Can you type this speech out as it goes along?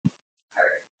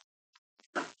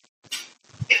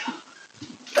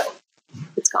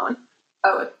going.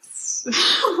 Oh, it's...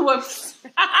 Whoops.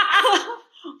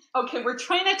 Okay, we're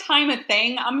trying to time a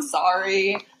thing. I'm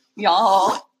sorry,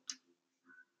 y'all.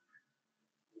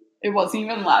 It wasn't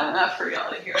even loud enough for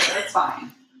y'all to hear it. It's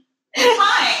fine. It's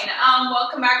fine.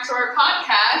 Welcome back to our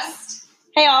podcast.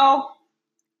 Hey, all.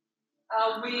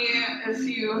 If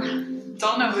you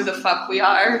don't know who the fuck we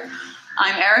are,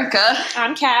 I'm Erica.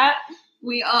 I'm Kat.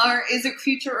 We are Is It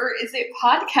Future or Is It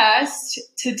Podcast.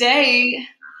 Today,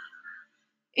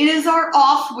 it is our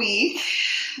off week.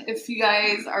 If you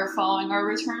guys are following our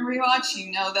Return Rewatch,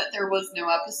 you know that there was no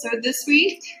episode this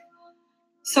week.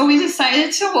 So we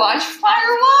decided to watch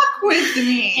Firewalk with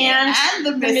me and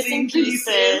the missing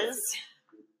pieces.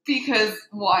 Because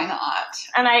why not?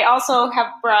 And I also have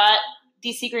brought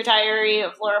The Secret Diary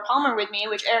of Laura Palmer with me,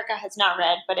 which Erica has not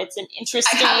read, but it's an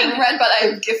interesting... I haven't read, but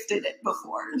I've gifted it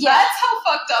before. Yeah. That's how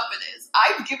fucked up it is.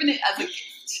 I've given it as a gift.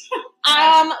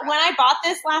 When I bought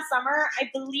this last summer, I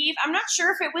believe, I'm not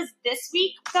sure if it was this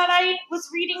week that I was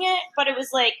reading it, but it was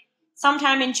like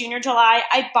sometime in June or July.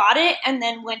 I bought it and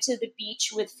then went to the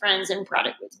beach with friends and brought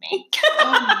it with me.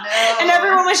 Oh, no. And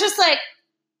everyone was just like,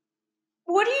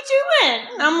 what are you doing?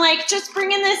 And I'm like, just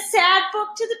bringing this sad book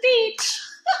to the beach.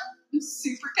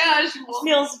 Super casual.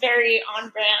 Feels very on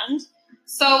brand.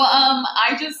 So,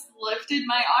 I just lifted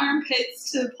my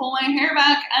armpits to pull my hair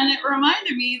back, and it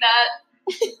reminded me that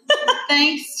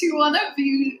thanks to one of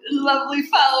you lovely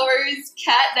followers,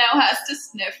 Kat now has to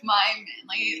sniff my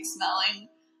manly smelling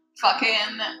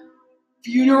fucking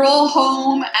funeral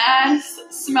home ass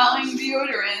smelling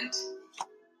deodorant.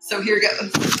 So here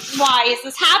goes. Why is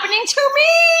this happening to me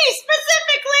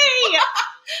specifically?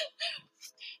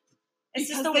 It's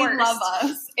just the they worst. Love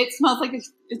us. It smells like a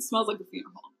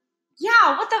funeral home.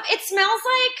 Yeah, it smells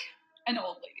like an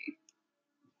old lady.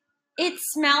 It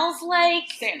smells like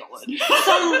sandalwood.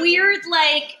 Some weird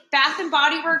like Bath and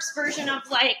Body Works version of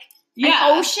like an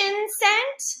ocean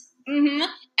scent. Mm-hmm.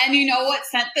 And you know what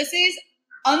scent this is?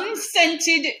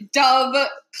 Unscented Dove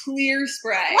clear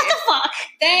spray. What the fuck?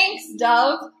 Thanks,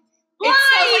 Dove. Lies. It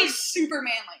smells like super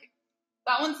manly.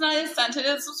 That one's not as scented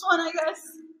as this one, I guess.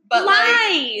 But lies.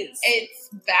 Like, it's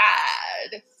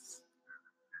bad.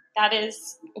 That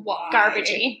is why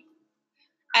garbagey.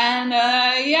 And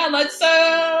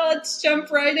let's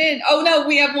jump right in. Oh no,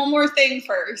 we have one more thing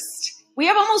first. We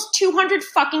have almost 200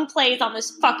 fucking plays on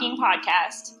this fucking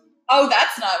podcast. Oh,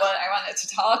 that's not what I wanted to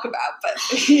talk about, but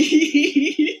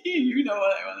you know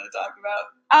what I want to talk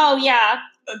about. Oh yeah,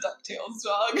 the DuckTales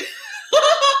dog.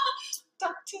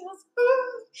 DuckTales.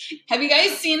 Have you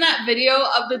guys seen that video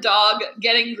of the dog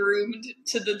getting groomed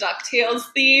to the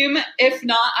DuckTales theme? If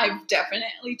not, I've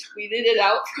definitely tweeted it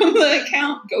out from the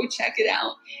account. Go check it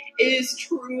out. It is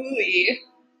truly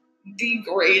the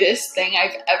greatest thing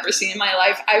I've ever seen in my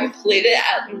life. I've played it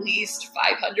at least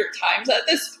 500 times at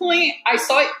this point. I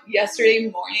saw it yesterday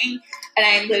morning, and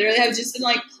I literally have just been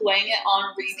like playing it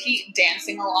on repeat,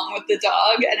 dancing along with the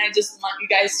dog, and I just want you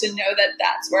guys to know that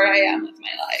that's where I am with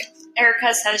my life.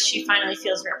 Erica says she finally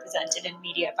feels represented in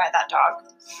media by that dog.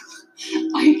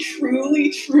 I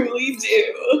truly, truly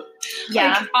do.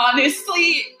 Yeah. Like,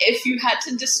 honestly, if you had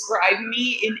to describe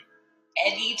me in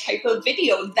any type of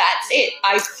video, that's it.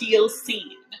 I feel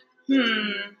seen.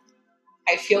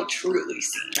 I feel truly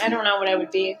seen. I don't know what I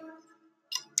would be.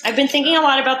 I've been thinking a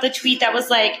lot about the tweet that was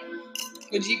like,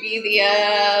 would you be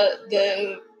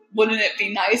the wouldn't it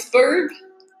be nice bird?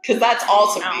 Because that's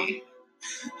also me.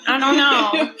 I don't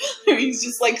know. He's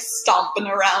just like stomping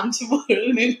around to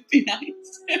wouldn't it be nice?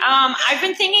 I've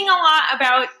been thinking a lot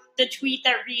about the tweet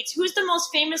that reads, who's the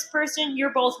most famous person you're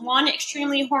both, one,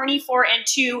 extremely horny for, and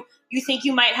two, you think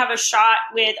you might have a shot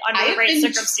with under the right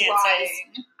circumstances?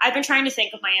 I've been trying to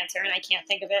think of my answer, and I can't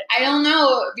think of it. I don't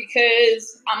know,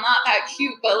 because I'm not that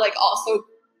cute, but like also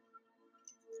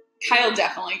Kyle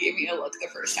definitely gave me a look the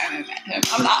first time I met him.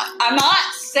 I'm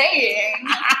not saying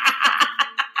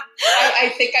I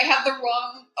think I have the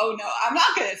wrong. Oh no, I'm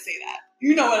not gonna say that.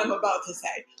 You know what I'm about to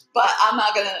say, but I'm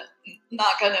not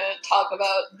gonna talk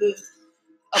about the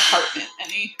apartment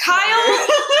any.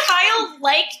 Kyle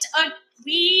liked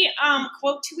we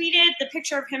quote tweeted the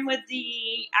picture of him with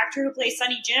the actor who plays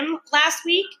Sonny Jim last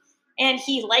week, and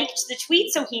he liked the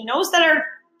tweet, so he knows that our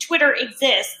Twitter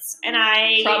exists, and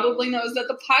I probably knows that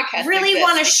the podcast really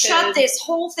want to shut this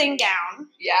whole thing down.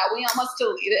 Yeah, we almost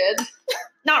deleted.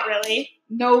 Not really.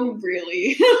 No,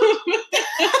 really.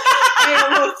 I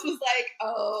almost was like,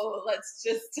 oh, let's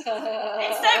just...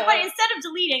 Instead of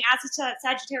deleting as a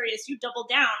Sagittarius, you doubled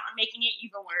down on making it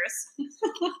even worse.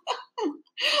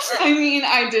 I mean,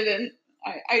 I didn't.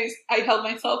 I held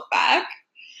myself back.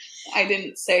 I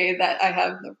didn't say that I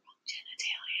have the wrong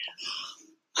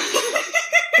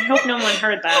genitalia. I hope no one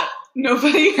heard that.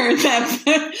 Nobody heard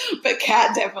that, but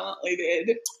Kat definitely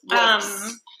did.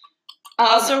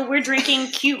 Also, we're drinking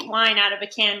cute wine out of a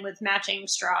can with matching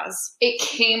straws. It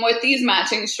came with these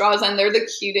matching straws, and they're the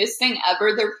cutest thing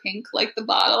ever. They're pink like the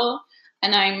bottle,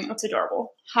 and That's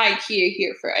adorable. High-key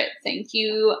here for it. Thank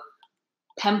you,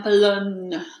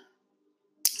 Pampelon.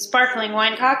 Sparkling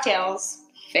wine cocktails.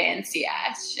 Fancy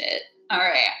ass shit. All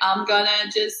right, I'm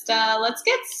gonna just let's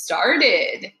get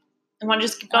started. You want to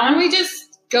just keep Why going? don't we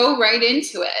just go right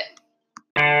into it?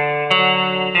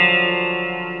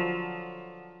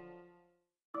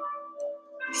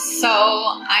 So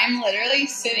I'm literally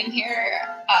sitting here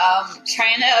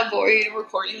trying to avoid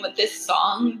recording with this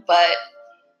song, but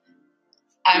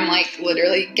I'm like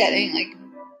literally getting like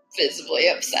visibly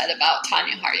upset about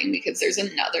Tonya Harding because there's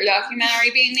another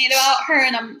documentary being made about her,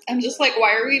 and I'm just like,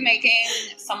 why are we making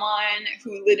someone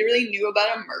who literally knew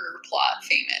about a murder plot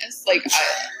famous? Like,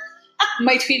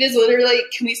 my tweet is literally,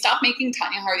 can we stop making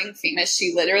Tonya Harding famous?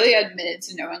 She literally admitted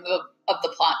to knowing of the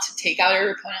plot to take out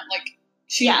her opponent. Like,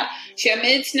 she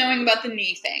admitted to knowing about the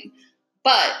knee thing,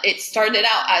 but it started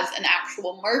out as an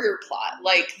actual murder plot.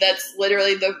 Like, that's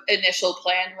literally the initial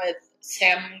plan with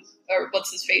Sam, or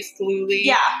what's his face, Gillooly?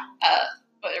 Yeah.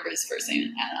 Whatever his first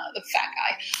name, I don't know, the fat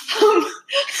guy.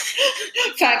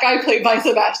 Fat guy played by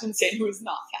Sebastian Stan, who is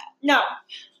not fat. No.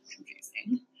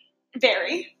 Confusing.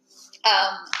 Very.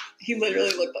 He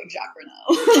literally looked like Jacques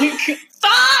Renault. Like,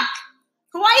 fuck!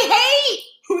 Who I hate!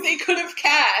 Who they could have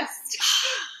cast.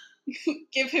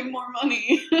 Give him more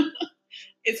money.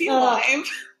 Is he alive?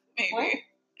 Maybe. What?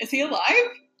 Is he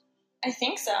alive? I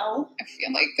think so. I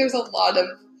feel like there's a lot of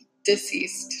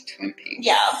deceased Twin Peaks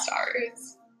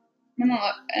stars. I'm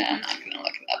not gonna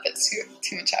look it up. It's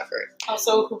too much effort.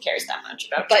 Also, who cares that much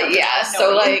about? But yeah,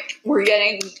 so like we're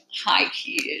getting high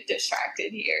key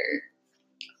distracted here.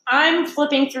 I'm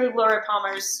flipping through Laura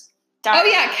Palmer's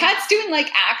documentary. Oh yeah, Kat's doing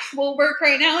like actual work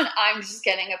right now, and I'm just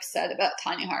getting upset about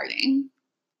Tonya Harding.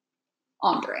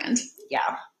 On brand.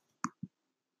 Yeah.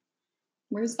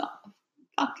 Where's the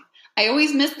fuck? I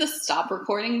always miss the stop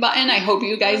recording button. I hope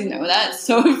you guys know that.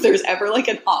 So if there's ever like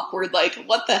an awkward, like,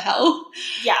 what the hell?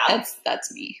 Yeah.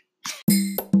 That's me.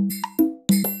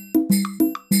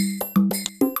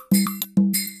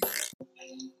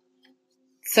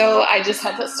 So I just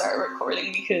had to start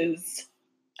recording because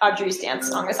Audrey's dance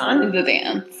song is on. The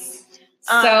dance.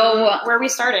 So where are we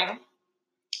starting?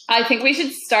 I think we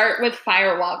should start with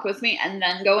Fire Walk With Me and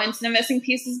then go into the missing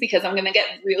pieces because I'm going to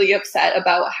get really upset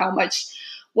about how much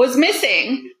was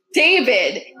missing.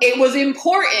 David, it was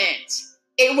important.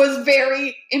 It was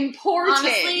very important.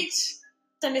 Honestly,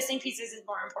 the missing pieces is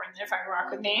more important than Fire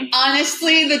Walk With Me.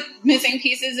 Honestly, the missing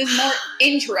pieces is more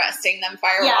interesting than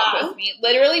Fire Walk With Me.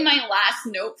 Literally, my last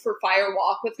note for Fire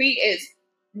Walk With Me is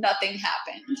nothing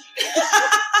happened.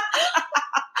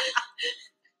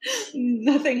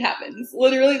 Nothing happens.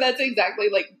 Literally, that's exactly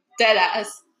like dead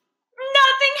ass.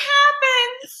 Nothing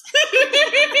happens.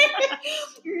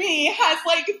 Me has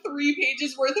like 3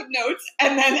 pages worth of notes,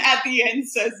 and then at the end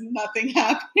says nothing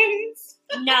happens.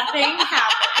 Nothing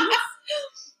happens.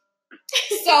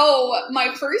 So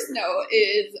my first note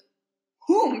is,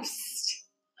 whomst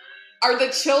are the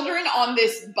children on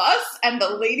this bus and the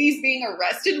ladies being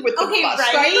arrested with the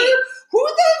bus driver? Who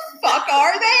the fuck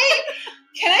are they?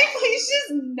 Can I please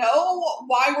just know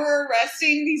why we're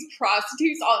arresting these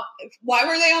prostitutes? Why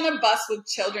were they on a bus with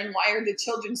children? Why are the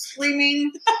children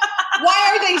screaming? Why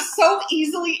are they so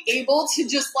easily able to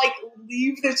just, like,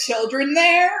 leave the children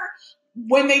there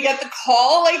when they get the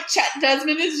call? Like, Chet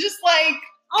Desmond is just like,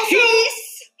 also,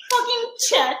 peace! Fucking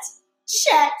Chet.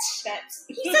 He's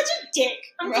such a dick.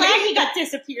 I'm glad he got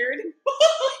disappeared. He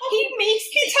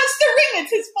touched the ring.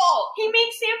 It's his fault. He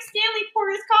makes Sam Stanley pour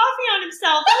his coffee on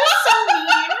himself. That was so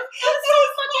mean. That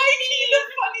was fucking the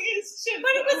funniest shit.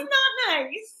 But it was not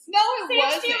nice. No, it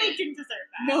wasn't. Sam Stanley didn't deserve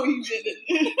that. No, he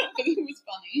didn't. But it was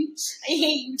funny. I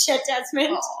hate you, Chet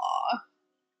Desmond.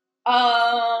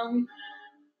 Aww.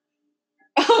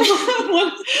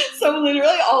 So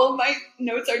literally all of my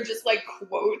notes are just like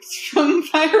quotes from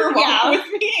Fire Walk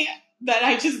With Me that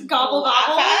I just gobble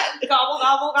laugh at. Gobble.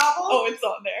 Oh, it's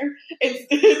on there.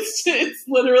 It's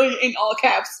literally in all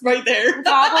caps right there.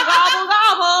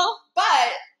 Gobble.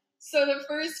 But so the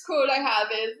first quote I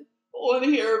have is, "Want to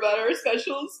hear about our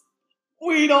specials?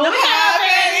 We don't have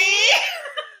any."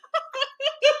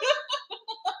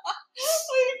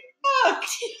 Like, fuck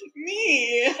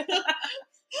me.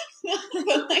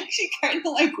 But like she kind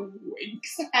of like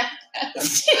winks at them.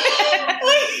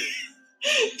 Like,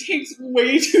 takes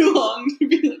way too long to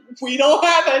be like, we don't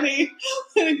have any.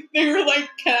 Like, they were like,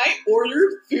 can I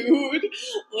order food?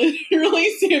 Literally,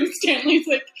 Sam Stanley's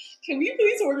like, can we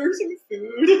please order some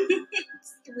food?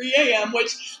 It's 3 a.m.,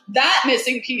 which that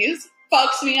missing piece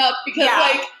fucks me up because,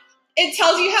 like, it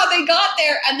tells you how they got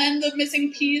there, and then the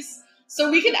missing piece,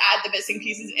 so we can add the missing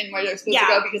pieces in where they're supposed to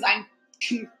go because I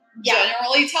can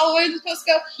generally tell where they're supposed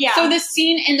to go. Yeah. So the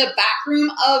scene in the back room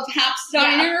of Hap's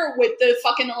Diner with the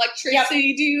fucking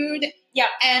electricity dude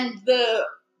and the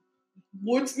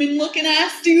woodsman looking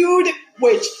ass dude,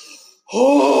 which,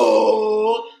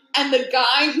 and the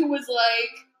guy who was like,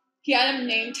 he had a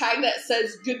name tag that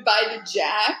says goodbye to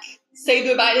Jack, say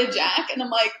goodbye to Jack, and I'm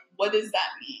like, what does that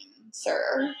mean,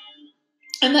 sir?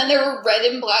 And then there were red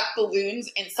and black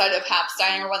balloons inside of Hap's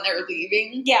Diner when they were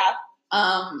leaving. Yeah.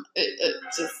 It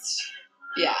just,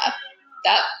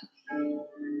 that,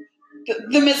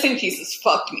 the missing pieces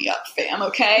fucked me up, fam,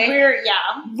 okay?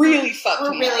 Really fucked me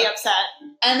up. We're really upset.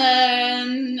 And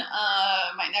then,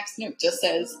 my next note just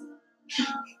says,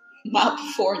 not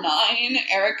before 9,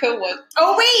 Erica was...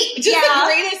 Oh, wait! Just the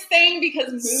greatest thing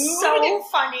because mood... So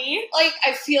funny. Like,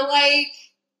 I feel like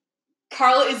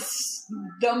Carl is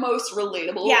the most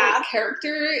relatable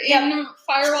character in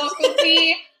Firewalk with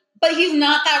Me, but he's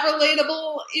not that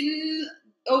relatable in...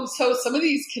 Oh, so some of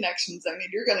these connections, I mean,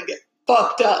 you're gonna get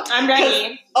fucked up. I'm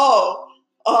ready. All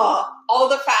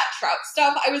the fat trout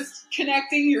stuff I was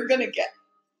connecting, you're gonna get...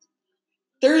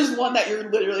 There's one that you're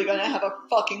literally gonna have a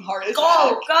fucking heart attack.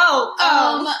 Go!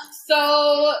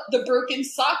 So the broken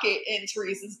socket in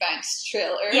Teresa's Banks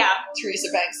trailer. Yeah.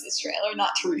 Teresa Banks' trailer,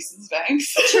 not Teresa's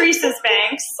Banks. Teresa's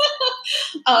Banks.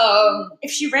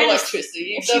 If she ran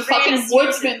electricity. The fucking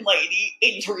woodsman lady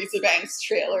in Teresa Banks'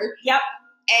 trailer. Yep.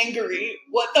 Angry.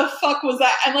 What the fuck was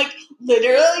that? And like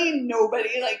literally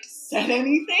nobody like said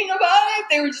anything about it.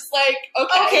 They were just like,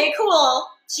 okay, cool.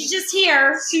 She's just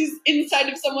here. She's inside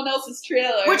of someone else's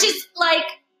trailer. Which is like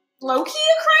low-key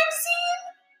a crime scene?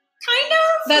 Kind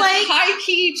of? That's like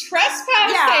high-key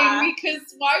trespassing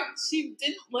because why she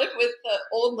didn't live with the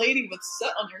old lady with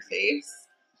soot on her face.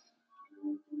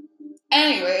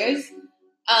 Anyways.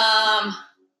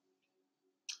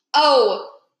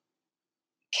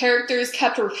 Characters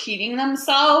kept repeating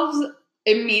themselves.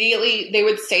 Immediately, they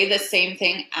would say the same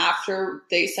thing after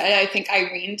they said it. I think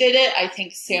Irene did it. I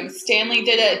think Sam Stanley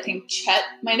did it. I think Chet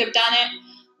might have done it,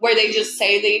 where they just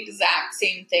say the exact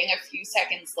same thing a few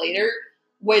seconds later,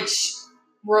 which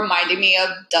reminded me of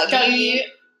Dougie.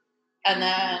 And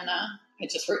then I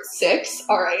just wrote 6.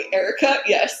 All right, Erica.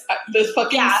 Yes, the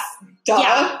fucking duh.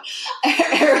 Yeah.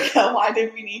 Erica, why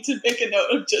did we need to make a note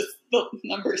of just the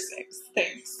number 6?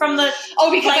 Thanks. From the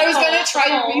because I was going to try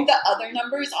to read the other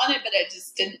numbers on it, but I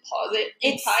just didn't pause it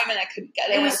in time, and I couldn't get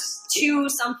it. It was 2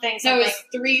 something. No, it was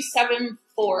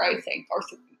 374, I think, or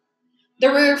 3.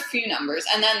 There were a few numbers,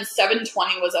 and then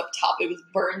 720 was up top. It was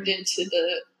burned into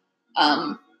the.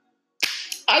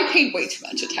 I paid way too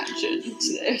much attention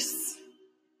to this.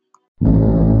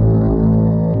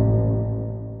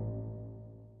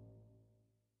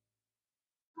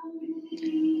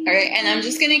 All right, and I'm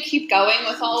just going to keep going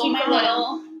with all of my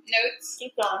little notes.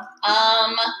 Keep going.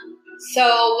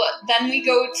 So then we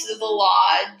go to the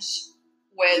lodge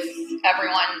with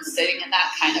everyone sitting in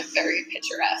that kind of very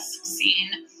picturesque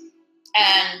scene.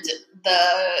 And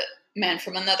the man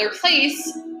from another place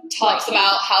talks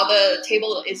about how the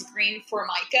table is green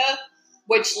formica,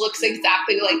 which looks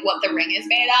exactly like what the ring is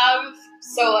made of.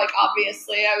 So, like,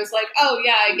 obviously, I was like, oh,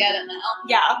 yeah, I get it now.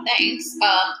 Yeah. Thanks.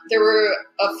 There were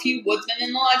a few woodsmen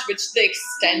in the lodge, which the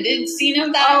extended scene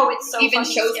of that it's so even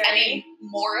shows scary. any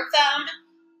more of them.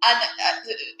 And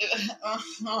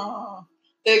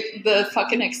the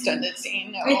fucking extended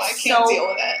scene, no, I can't deal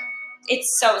with it. It's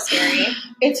so scary.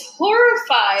 It's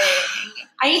horrifying.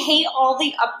 I hate all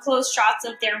the up-close shots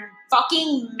of their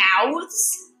fucking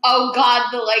mouths. Oh, God,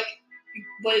 the, like,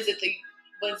 what is it, the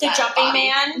jumping body?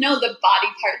 man? No, the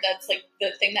body part that's like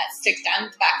the thing that sticks down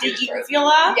the back of your throat. The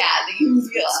uvula? Yeah, the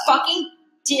uvula. It's fucking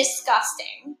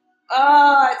disgusting.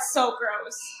 Oh, it's so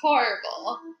gross.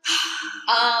 Horrible.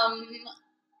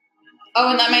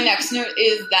 And then my next note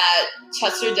is that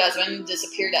Chester Desmond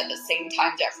disappeared at the same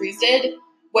time Jeffries did,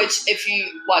 which if you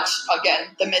watch,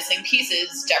 again, The Missing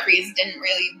Pieces, Jeffries didn't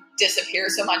really disappear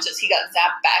so much as he got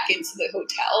zapped back into the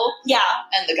hotel. Yeah.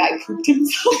 And the guy pooped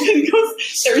himself and he goes,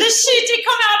 the shit did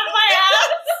come out of my ass.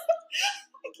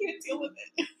 I can't deal with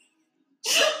it.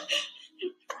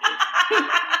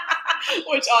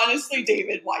 Which, honestly,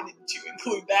 David, why didn't you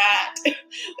include that?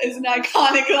 It's an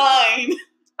iconic line.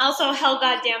 Also, hell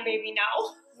goddamn baby,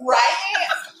 no. Right?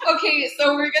 Okay,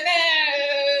 so I'm gonna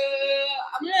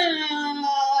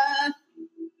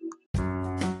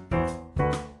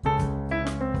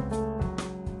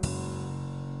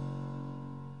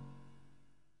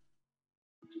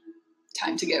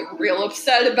time to get real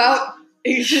upset about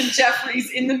Agent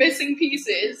Jeffries in the missing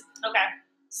pieces. Okay.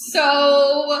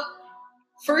 So,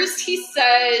 first he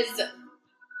says,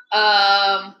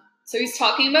 so he's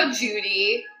talking about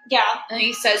Judy. Yeah. And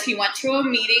he says he went to a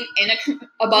meeting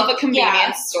above a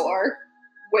convenience store,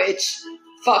 which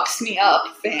fucks me up,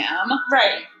 fam.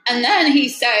 Right. And then he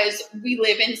says, we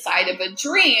live inside of a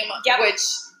dream, which,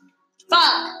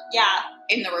 fuck. Yeah.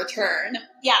 In the return.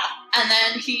 Yeah. And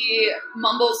then he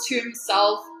mumbles to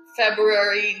himself,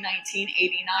 February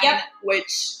 1989,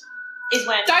 which is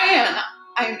when Diane,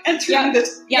 I'm entering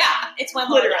this. Yeah, it's when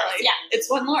Laura dies. Yeah, it's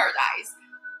when Laura dies.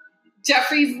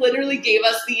 Jeffries literally gave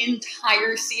us the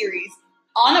entire series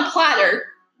on a platter,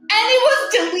 and it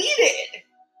was deleted.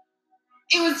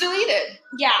 It was deleted.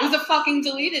 Yeah, it was a fucking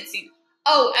deleted scene.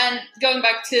 Oh, and going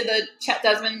back to the Chet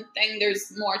Desmond thing,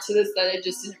 there's more to this that I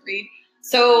just didn't read.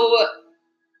 So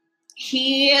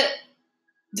he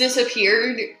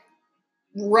disappeared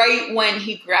right when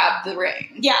he grabbed the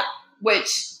ring. Yeah. Which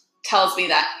tells me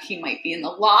that he might be in the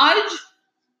lodge.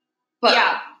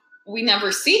 But we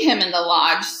never see him in the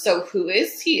lodge, so who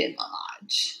is he in the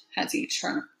lodge? Has he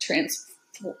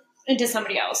transformed into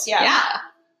somebody else? Yeah. Yeah.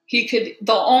 He could,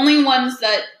 the only ones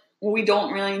that we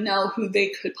don't really know who they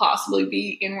could possibly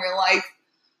be in real life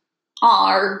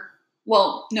are,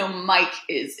 well, no, Mike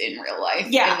is in real life.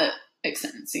 Yeah. In the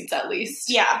extended scenes, at least.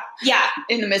 Yeah. Yeah.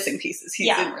 In the missing pieces,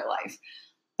 he's in real life.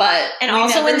 But and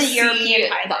also in the European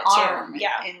pilot, the arm in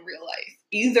real life.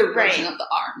 Either version of the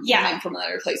arm. Coming from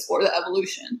another place or the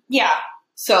evolution. Yeah.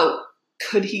 So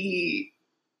could he,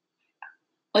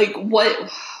 like,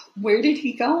 where did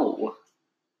he go?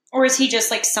 Or is he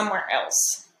just like somewhere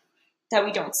else that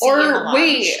we don't see? Or in the lodge?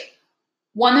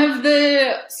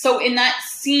 wait, so in that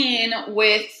scene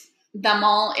with them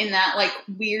all in that like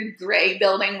weird gray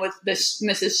building with this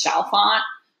Mrs. Chalfont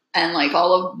and like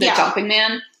all of the Jumping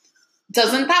Man,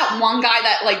 doesn't that one guy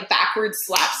that like backwards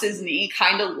slaps his knee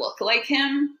kind of look like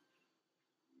him?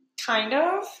 Kind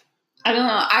of. I don't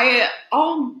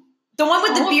know. The one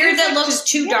with the beard that looks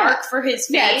too dark for his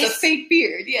face. Yeah, it's a fake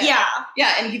beard. Yeah. Yeah.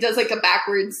 Yeah, and he does like a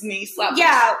backwards knee slap.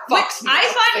 Yeah. I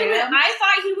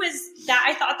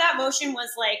thought that motion was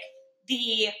like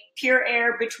the pure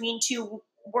air between two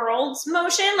worlds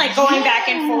motion, like going back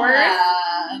and forth.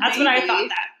 That's what I thought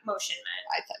that motion meant.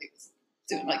 I thought he was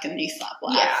doing like a knee slap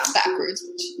backwards,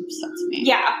 which upsets me.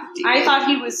 Yeah. I thought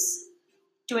he was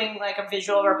doing like a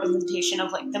visual representation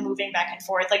of like the moving back and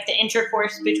forth, like the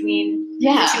intercourse between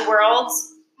the two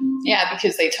worlds. Yeah,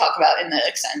 because they talk about in the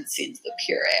extended scenes the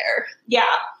pure air. Yeah.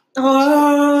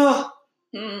 Oh.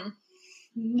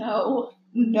 No.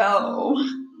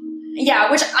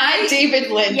 Yeah, which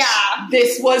David Lynch. Yeah.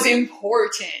 This was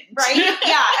important. Right?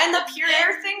 Yeah. And the pure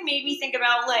air thing made me think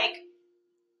about like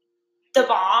the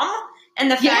bomb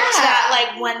and the fact that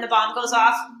like when the bomb goes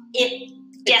off, it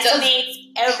decimates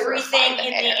everything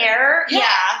in the air. Yeah.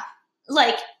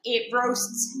 Like it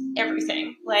roasts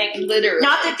everything. Like literally.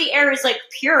 Not that the air is like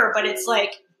pure, but it's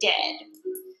like dead.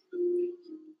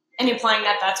 And implying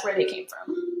that that's where they came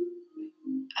from.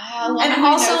 And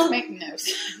also make no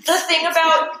sense. The thing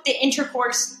about the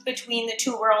intercourse between the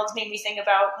two worlds made me think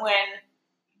about when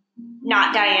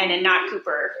not Diane and not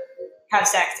Cooper have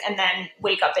sex and then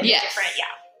wake up in a different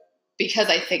because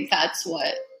I think that's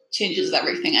what changes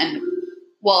everything. And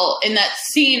well, in that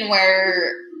scene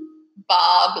where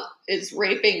Bob is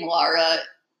raping Laura,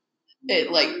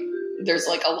 it like there's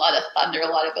like a lot of thunder, a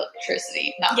lot of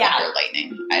electricity, not thunder,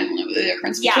 lightning. I don't know the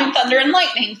difference between thunder and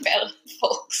lightning,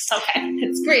 folks. Okay,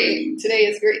 it's great. Today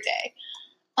is a great day.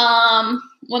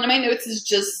 One of my notes is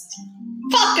just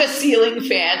fuck a ceiling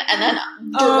fan, and then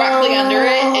directly under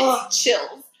it, it's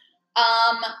chills.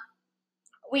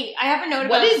 Wait, I have a note about...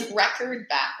 What is record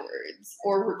backwards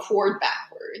or record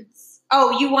backwards?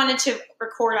 Oh, you wanted to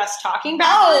record us talking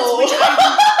backwards? Oh! Which I'm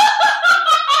like,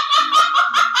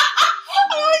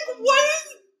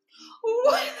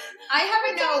 what? I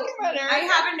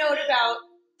have a note about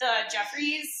the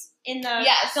Jeffries in the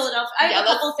Philadelphia. I have a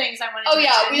couple things I wanted to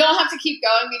mention. We don't have to keep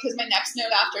going because my next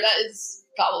note after that is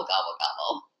gobble, gobble,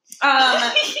 gobble.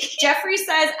 Jeffrey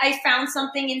says, I found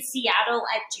something in Seattle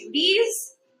at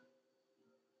Judy's.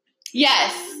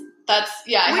 Yes. That's,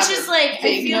 I which have is like, a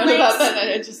big note about that, and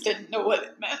I just didn't know what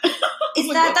it meant.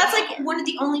 That's like one of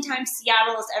the only times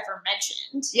Seattle is ever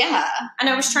mentioned. Yeah. And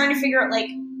I was trying to figure out like,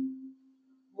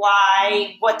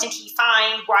 why, what did he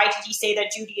find? Why did he say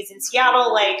that Judy is in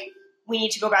Seattle? Like, we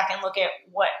need to go back and look at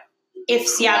if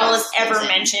Seattle is ever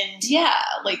mentioned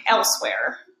like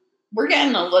elsewhere. We're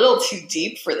getting a little too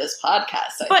deep for this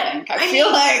podcast, I think. I feel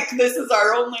like this is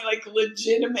our only like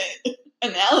legitimate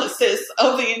analysis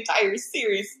of the entire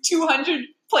series. 200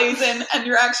 plays in, and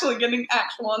you're actually getting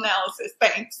actual analysis.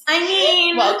 Thanks. I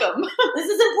mean, welcome. This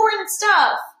is important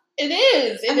stuff. It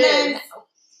is. It is.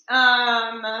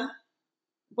 Then,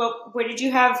 what did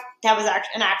you have? That was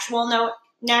an actual note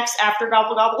next after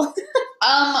Gobble Gobble.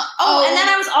 And then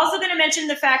I was also going to mention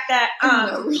the fact that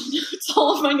no real notes.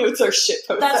 All of my notes are shit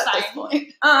posts. That's at fine. This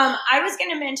point. I was going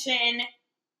to mention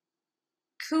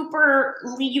Cooper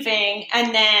leaving,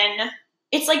 and then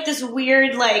it's like this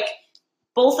weird, like,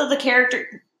 both of the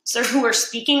characters who are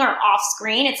speaking are off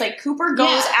screen. It's like Cooper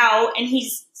goes out and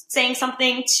he's saying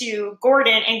something to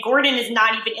Gordon, and Gordon is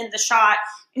not even in the shot.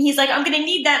 And he's like, I'm going to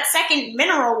need that second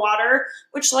mineral water,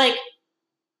 which, like,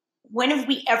 when have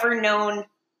we ever known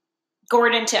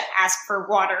Gordon to ask for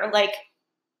water? Like,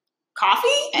 coffee?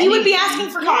 He would be asking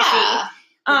for coffee.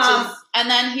 And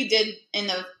then he did, in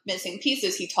the Missing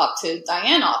Pieces, he talked to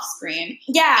Diane off screen.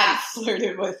 Yeah. And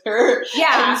flirted with her.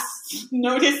 Yeah. And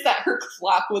noticed that her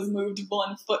clock was moved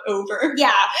 1 foot over.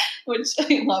 Yeah. Which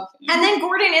I love. And then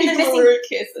Gordon in the People Missing... were a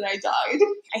kiss and I died.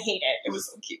 I hate it. It was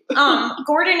so cute.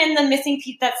 Gordon in the Missing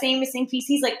Piece, that same Missing Piece,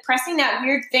 he's like pressing that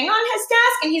weird thing on his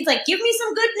desk, and he's like, give me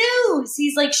some good news.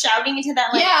 He's like shouting into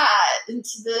that, like... Yeah,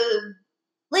 into the...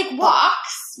 Like,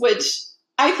 box, which...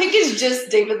 I think it's just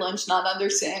David Lynch not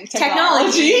understanding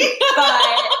technology. But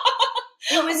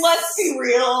it was... Let's be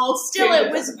real. Still,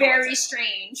 it was very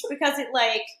strange because it,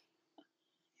 like,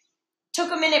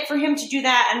 took a minute for him to do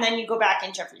that, and then you go back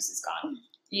and Jeffries is gone.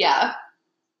 Yeah.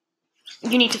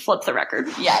 You need to flip the record.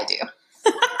 Yeah, I do.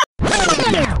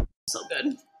 So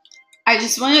good. I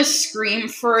just want to scream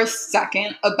for a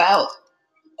second about...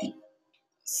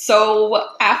 So,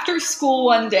 after school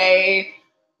one day...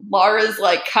 Laura's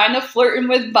like kind of flirting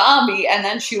with Bobby, and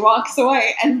then she walks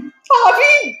away, and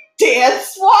Bobby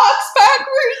dance walks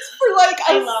backwards for like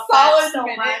a solid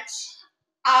minute. Much.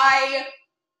 I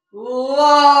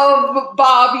love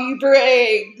Bobby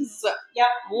Briggs. Yep.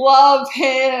 Love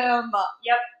him.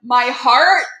 Yep. My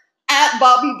heart at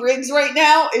Bobby Briggs right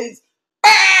now is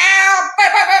that's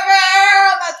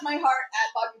my heart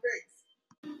at Bobby Briggs.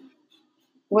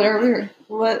 What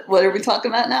are we talking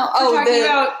about now? We're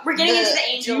getting into the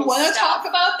angels. Do you want to talk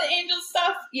about the angel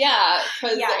stuff? Yeah,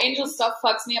 because the angel stuff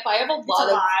fucks me up. I have a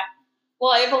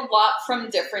lot from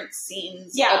different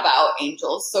scenes about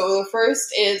angels. So the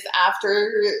first is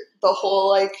after the whole,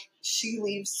 like, she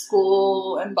leaves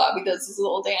school and Bobby does his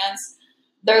little dance.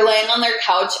 They're laying on their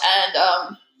couch and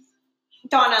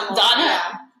Donna,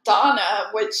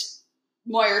 which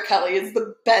Moira Kelly is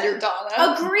the better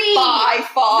Donna. Agreed. By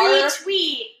far.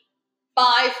 Retweet.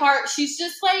 By far. She's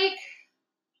just, like,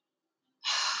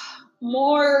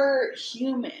 more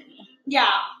human.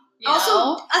 Yeah.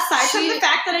 Also, aside from the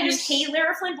fact that I just hate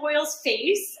Lara Flynn Boyle's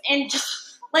face, and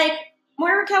just, like,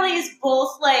 Moira Kelly is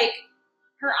both, like,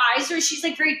 her eyes are, she's,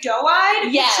 like, very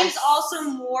doe-eyed. Yes. But she's also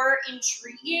more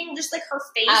intriguing, just, like, her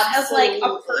face Absolutely. as,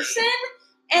 like, a person.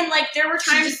 And, like, there were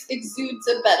times... She just exudes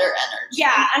a better energy.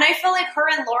 Yeah, and I feel like her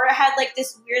and Laura had, like,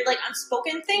 this weird, like,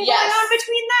 unspoken thing going on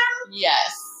between them.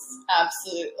 Yes,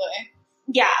 absolutely.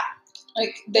 Yeah.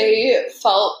 Like, they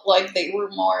felt like they were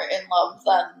more in love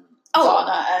than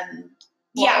Donna and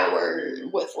Laura were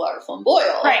with Lara Flynn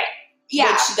Boyle. Right.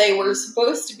 Yeah. Which they were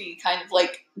supposed to be kind of,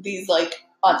 like, these, like,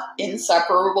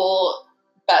 inseparable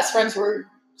best friends were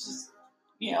just...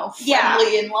 you know,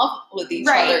 friendly in love with each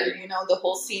other. You know, the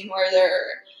whole scene where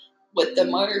they're with the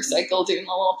motorcycle doing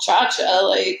the little cha-cha,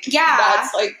 like,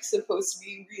 that's, like, supposed to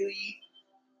be really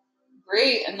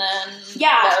great. And then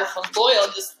Lara Flynn Boyle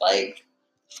just, like...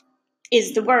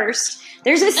 is the worst.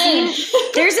 There's a scene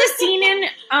in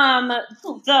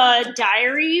the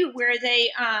diary where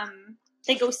they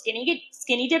go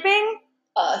skinny dipping.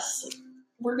 Us.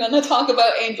 We're gonna talk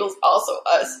about angels. Also,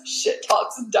 us shit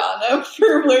talks Donna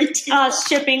for way too long.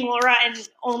 Shipping Laura and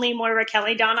only Moira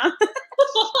Kelly Donna.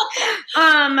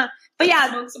 But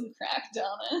yeah, smoke some crack,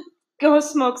 Donna. Go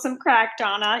smoke some crack,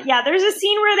 Donna. Yeah, there's a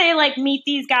scene where they like meet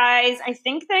these guys. I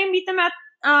think they meet them at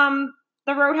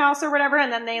the Roadhouse or whatever,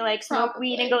 and then they like smoke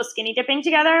weed and go skinny dipping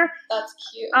together. That's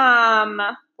cute.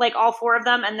 Like all four of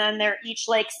them, and then they're each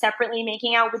like separately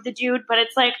making out with the dude. But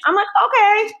it's like I'm like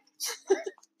okay.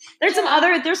 There's some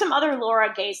other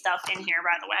Laura gay stuff in here,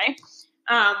 by the way,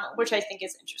 which I think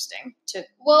is interesting.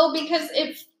 Well, because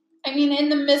in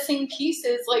the Missing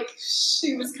Pieces, like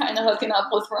she was kind of hooking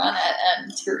up with Ronette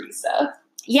and Teresa.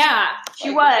 Yeah, she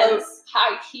was.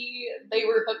 High key, they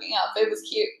were hooking up. It was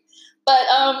cute. But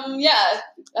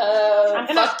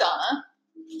fuck Donna.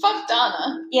 Fuck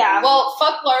Donna. Yeah. Well,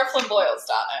 fuck Lara Flynn Boyle's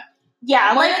Donna.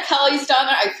 Yeah. Moira Kelly's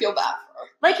Donna, I feel bad for her.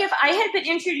 Like if I had been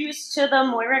introduced to the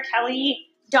Moira Kelly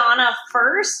Donna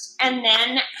first and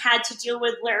then had to deal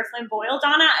with Lara Flynn Boyle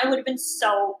Donna, I would have been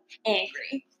so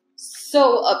angry.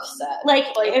 So upset. Like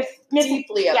if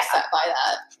deeply upset by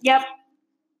that. Yep.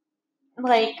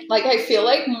 Like I feel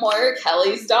like Moira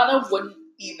Kelly's Donna wouldn't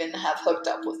even have hooked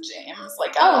up with James.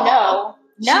 Like, at all.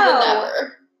 No. She would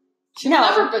never. She would No.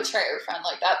 never betray her friend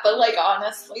like that. But, like,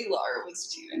 honestly, Lara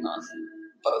was cheating on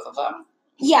both of them.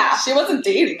 Yeah. She wasn't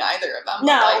dating either of them.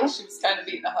 No. But, like, she was kind of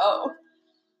being a hoe.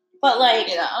 But, like...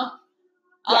 You know?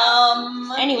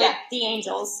 Yeah. Anyway, the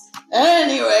Angels.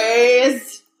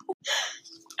 Anyways.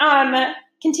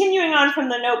 Continuing on from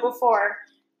the note before...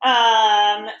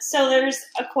 so there's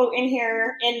a quote in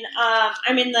here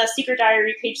I'm in the Secret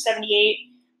Diary, page 78.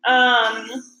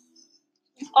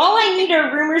 All I need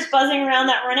are rumors buzzing around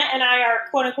that Ronette and I are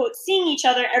quote unquote seeing each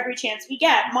other every chance we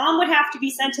get. Mom would have to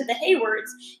be sent to the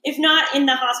Haywards, if not in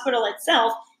the hospital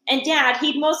itself. And Dad,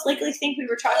 he'd most likely think we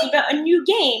were talking about a new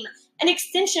game, an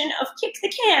extension of Kick the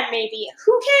Can, maybe.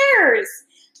 Who cares?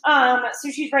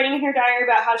 So she's writing in her diary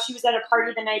about how she was at a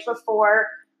party the night before.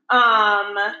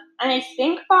 And I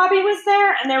think Bobby was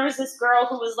there, and there was this girl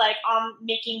who was like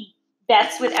making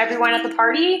bets with everyone at the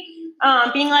party,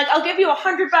 being like, "I'll give you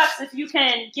 $100 if you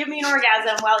can give me an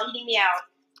orgasm while eating me out."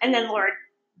 And then Laura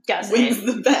wins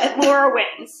the bet. Laura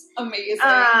wins. Amazing.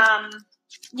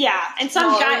 Yeah, and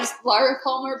some guy, Laura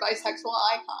Palmer, bisexual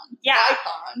icon. Yeah,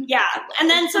 icon. Yeah, and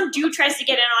then some dude tries to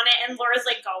get in on it, and Laura's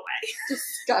like, "Go away."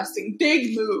 Disgusting.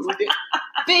 Big mood.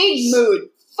 Big mood.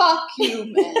 Fuck you,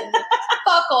 man.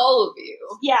 Fuck all of you.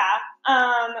 Yeah.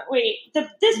 Wait.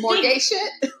 This more big, gay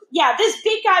shit? Yeah, this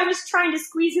big guy was trying to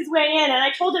squeeze his way in, and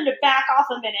I told him to back off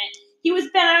a minute. He was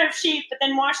bent out of shape, but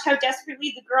then watched how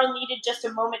desperately the girl needed just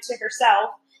a moment to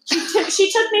herself.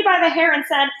 She took me by the hair and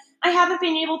said, "I haven't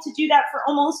been able to do that for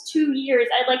almost 2 years.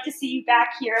 I'd like to see you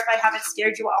back here if I haven't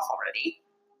scared you off already."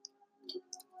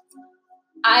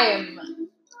 I am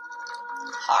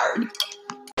hard.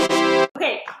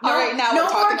 Okay. All right, now no we're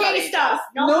talking more gay about stuff.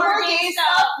 No more gay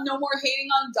stuff. No more hating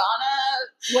on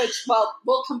Donna, which, well,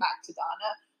 we'll come back to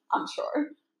Donna, I'm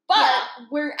sure. But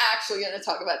we're actually going to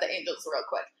talk about the Angels real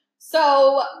quick.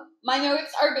 So my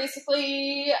notes are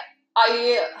basically,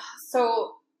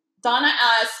 so Donna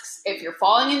asks, if you're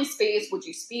falling in space, would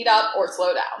you speed up or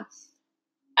slow down?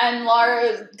 And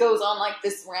Lara goes on like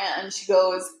this rant, and she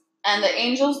goes, and the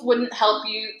Angels wouldn't help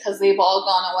you because they've all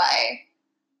gone away.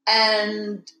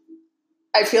 And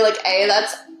I feel like,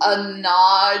 that's a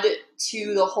nod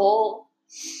to the whole,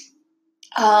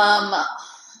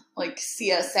 like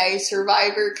CSA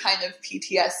survivor kind of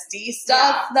PTSD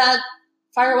stuff that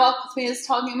Firewalk With Me is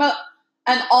talking about.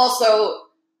 And also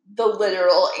the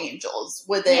literal angels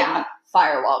within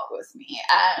Firewalk With Me.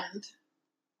 And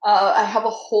I have a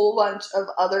whole bunch of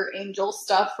other angel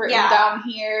stuff written down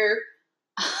here.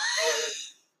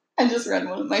 I just read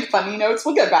one of my funny notes.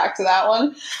 We'll get back to that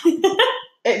one.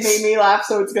 It made me laugh,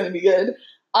 so it's going to be good.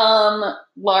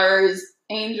 Lara's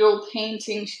angel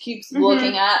painting she keeps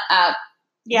looking at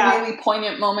really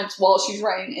poignant moments while she's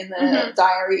writing in the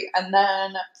diary, and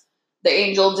then the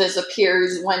angel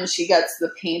disappears when she gets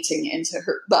the painting into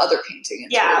the other painting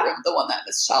into her room, the one that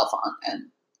is Chalfont,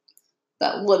 and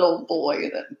that little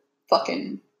boy, that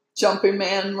fucking jumping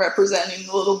man representing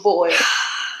the little boy.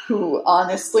 Who,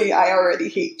 honestly, I already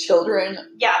hate children.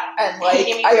 Yeah. And, like,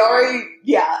 I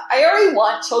already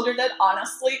want children that,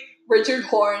 honestly, Richard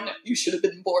Horn, you should have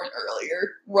been born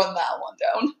earlier. Run that one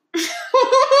down.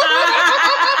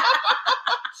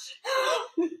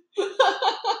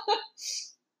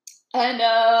 And,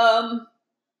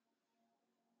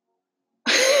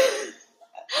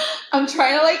 I'm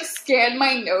trying to, like, scan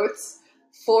my notes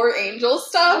for angel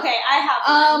stuff. Okay, I have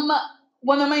one.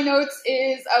 One of my notes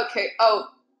is,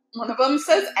 one of them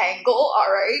says angle.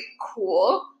 All right,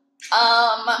 cool.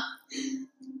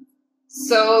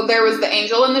 So there was the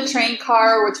angel in the train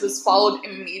car, which was followed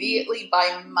immediately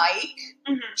by Mike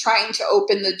trying to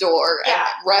open the door and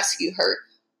rescue her.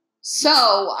 So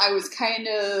I was kind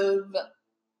of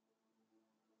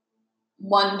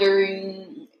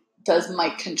wondering, does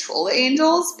Mike control the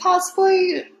angels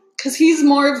possibly? Because he's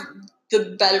more of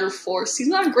the better force. He's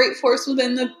not a great force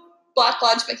within the Black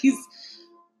Lodge, but he's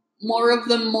more of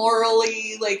the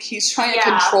morally, like, he's trying to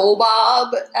control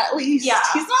Bob, at least. Yeah.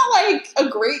 He's not, like, a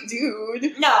great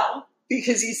dude. No.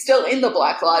 Because he's still in the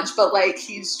Black Lodge, but, like,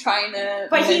 he's trying to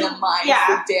minimize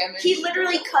the damage. He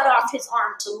literally cut off his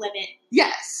arm to limit.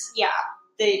 Yes. Yeah.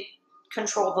 The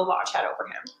control the Lodge had over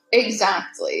him.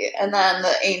 Exactly. And then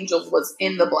the angel was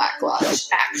in the Black Lodge,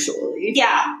 actually.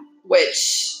 Yeah.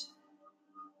 Which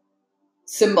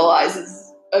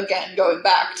symbolizes, again, going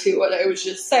back to what I was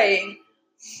just saying,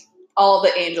 all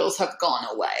the angels have gone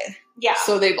away. Yeah.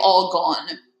 So they've all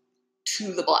gone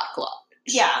to the Black Lodge.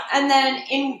 Yeah, and then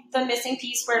in the missing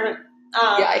piece where...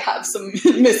 I have some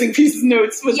missing piece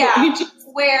notes with the angels.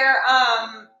 Where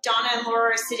Donna and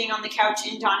Laura are sitting on the couch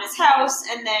in Donna's house,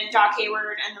 and then Doc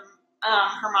Hayward and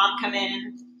her mom come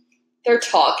in. They're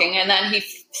talking, and then he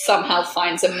somehow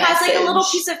finds a message. Has like a little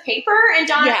piece of paper, and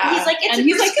Donna, he's like, it's a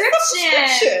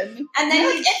prescription. And then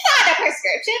it's not a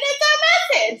prescription, it's a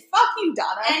message. Fuck you,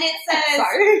 Donna. And it says,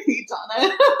 sorry,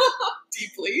 Donna.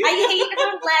 Deeply. I hate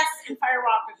her less in Fire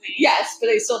Walk with Me. Yes, but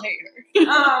I still hate her.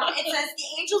 It says, the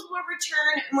angels will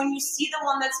return, and when you see the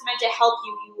one that's meant to help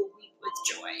you, you will weep with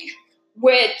joy.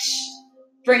 Which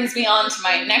brings me on to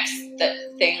my next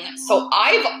thing. So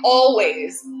I've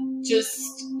always,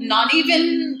 just not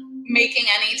even making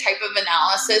any type of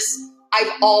analysis,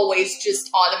 I've always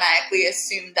just automatically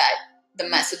assumed that the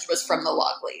message was from the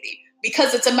Log Lady.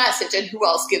 Because it's a message, and who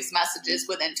else gives messages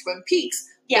within Twin Peaks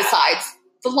besides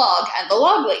the Log and the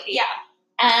Log Lady? Yeah.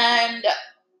 And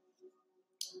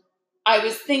I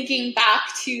was thinking back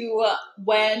to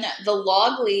when the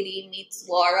Log Lady meets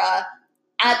Laura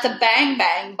at the Bang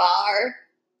Bang Bar.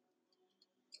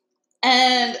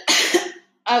 And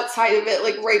outside of it,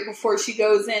 like right before she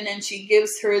goes in and she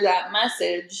gives her that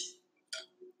message,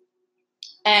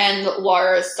 and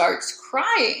Laura starts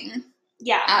crying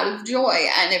out of joy.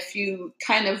 And if you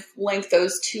kind of link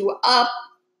those two up,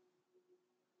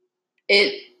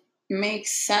 it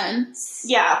makes sense.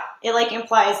 Yeah, it like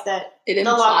implies that the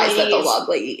Log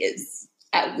Lady is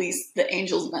at least the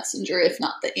angel's messenger, if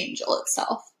not the angel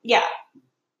itself. Yeah.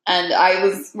 And I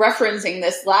was referencing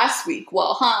this last week,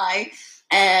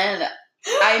 and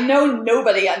I know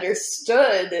nobody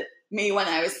understood me when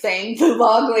I was saying the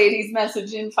Log Lady's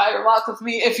message in Fire Walk with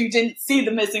Me if you didn't see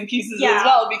the missing pieces as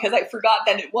well, because I forgot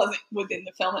that it wasn't within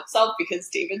the film itself because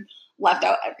David left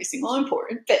out every single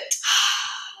important bit.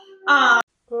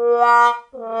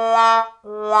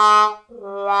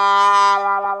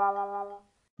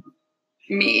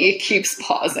 Me keeps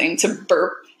pausing to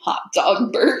burp hot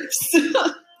dog burps.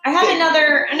 I have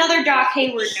another Doc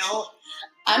Hayward note.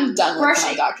 I'm done with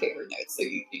my Doc Hayward notes, so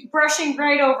you can... Brushing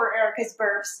right over Erica's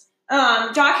burps.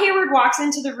 Doc Hayward walks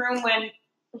into the room when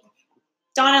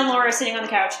Donna and Laura are sitting on the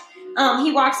couch.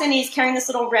 He walks in, he's carrying this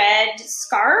little red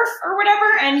scarf or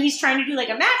whatever, and he's trying to do like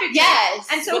a magic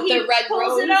trick. And so he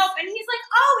pulls it up, and he's like,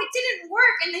 oh, it didn't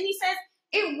work. And then he says,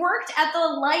 it worked at the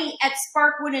light at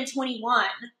Sparkwood and 21.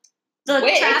 The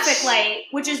traffic light,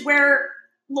 which is where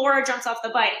Laura jumps off the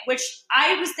bike, which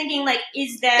I was thinking, like,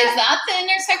 is that the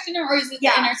intersection, or is it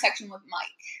the intersection with Mike?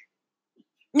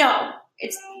 No,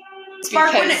 it's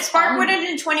Sparkwood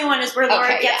and 21 is where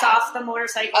Laura gets off the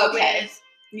motorcycle with.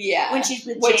 Yeah. When she's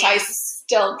with James. Which I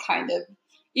still kind of,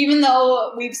 even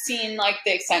though we've seen like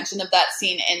the extension of that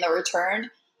scene in The Return,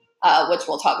 which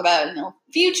we'll talk about in a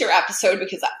future episode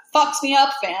because that fucks me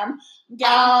up, fam.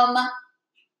 Yeah.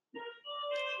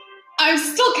 I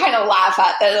still kind of laugh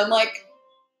at that. I'm like,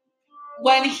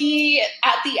 when he,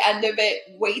 at the end of it,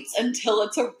 waits until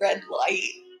it's a red light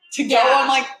to go, I'm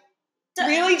like,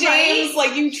 really, James?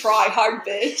 Like, you try hard,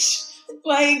 bitch.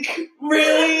 Like,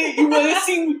 really? You want to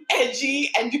seem edgy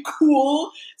and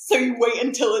cool, so you wait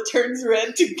until it turns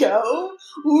red to go?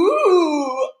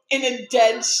 Ooh! In a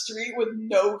dead street with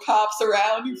no cops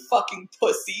around, you fucking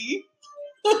pussy.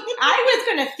 I was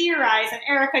going to theorize, and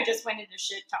Erica just went into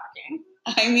shit talking.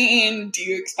 I mean, do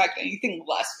you expect anything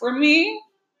less from me?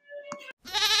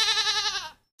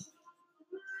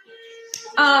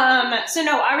 So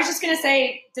no, I was just going to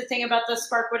say the thing about the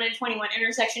Sparkwood and 21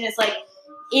 intersection is like,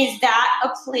 is that a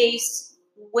place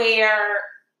where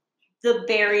the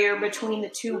barrier between the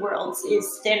two worlds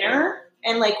is thinner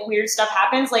and like weird stuff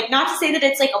happens? Like, not to say that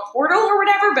it's like a portal or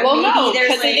whatever, but maybe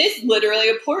there's because it is literally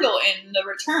a portal in The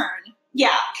Return.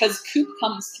 Yeah. Because Coop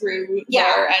comes through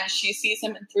there and she sees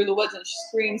him through the woods and she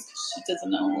screams because she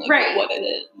doesn't know what it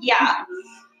is. Yeah.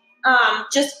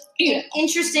 Just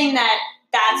interesting that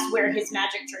that's where his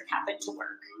magic trick happened to work.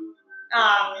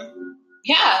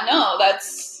 Yeah, no,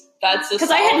 that's because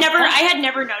I had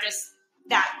never noticed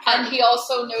that. And he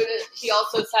also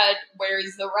said,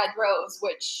 "Where's the red rose?"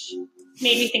 Which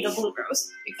made me think of blue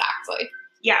rose. Exactly.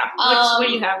 Yeah. What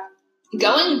do you have?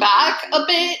 Going back a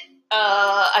bit,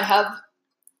 I have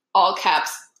all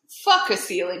caps. Fuck a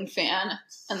ceiling fan,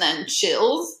 and then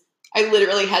chills. I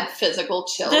literally had physical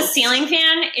chills. The ceiling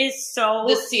fan is so...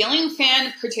 The ceiling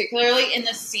fan, particularly in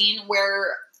the scene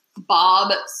where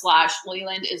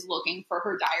Bob/Leland is looking for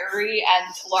her diary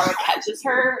and Laura catches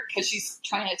her because she's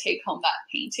trying to take home that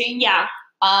painting. Yeah.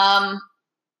 And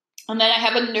then I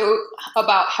have a note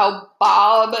about how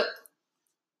Bob...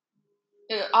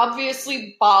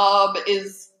 Obviously, Bob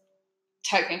is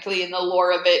technically in the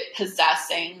lore of it,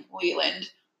 possessing Leland.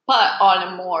 But on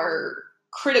a more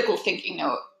critical thinking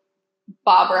note,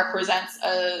 Bob represents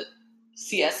a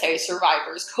CSA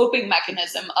survivor's coping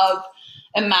mechanism of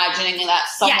imagining that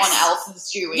someone else is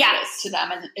doing this to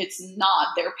them, and it's not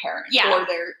their parent or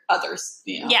their other,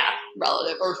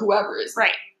 relative or whoever is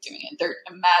doing it. They're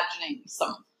imagining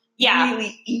some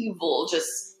really evil,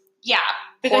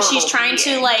 because she's trying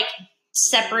to like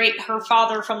separate her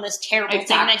father from this terrible thing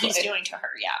that he's doing to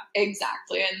her.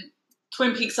 Exactly. And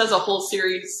Twin Peaks as a whole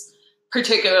series,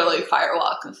 particularly Fire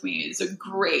Walk with Me, is a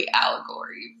great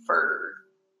allegory for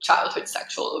childhood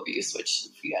sexual abuse, which,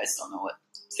 if you guys don't know what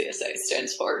CSA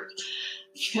stands for,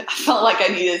 I felt like I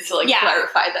needed to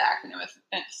clarify the acronym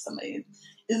if somebody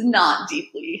is not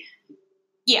deeply.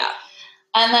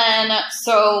 And then,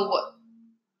 so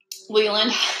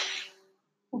Leland,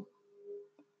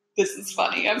 this is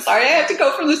funny. I'm sorry, I have to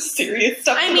go from the serious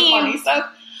stuff to the funny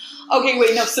stuff. Okay,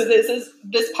 wait, no, so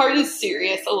this part is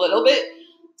serious a little bit.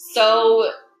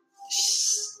 So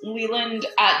Leland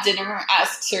at dinner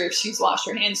asks her if she's washed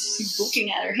her hands. She's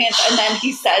looking at her hands, and then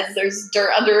he says there's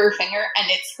dirt under her finger, and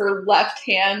it's her left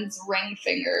hand's ring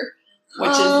finger,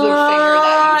 which is the finger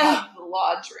that you have the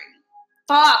lodge ring.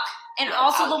 Fuck. And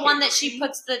also the one that he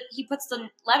puts the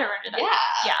letter under that.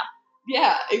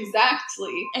 Yeah,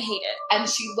 exactly. I hate it. And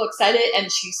she looks at it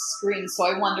and she screams. So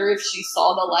I wonder if she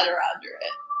saw the letter under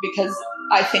it, because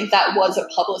I think that was a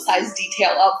publicized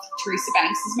detail of Teresa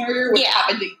Banks' murder, which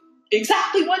happened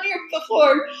exactly 1 year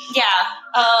before.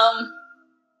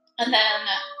 And then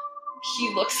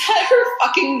he looks at her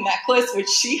fucking necklace, which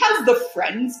she has the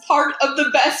friends part of the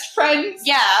best friends.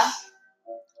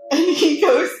 And he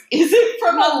goes, "Is it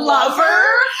from a lover?"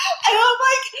 And I'm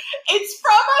like, "It's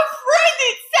from a friend.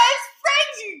 It says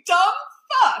friends, you dumb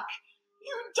fuck.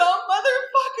 You dumb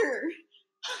motherfucker."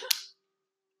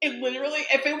 It literally,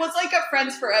 if it was like a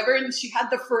Friends Forever and she had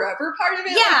the forever part of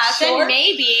it, then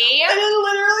maybe. But it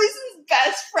literally says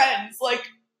best friends. Like,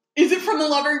 is it from a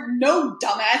lover? No,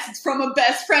 dumbass. It's from a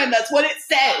best friend. That's what it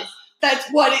says. That's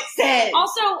what it says.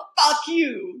 Also, fuck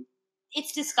you.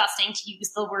 It's disgusting to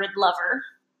use the word lover.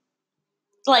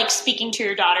 Like, speaking to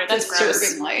your daughter. That's gross.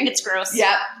 It's gross.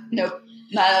 Yep. Nope.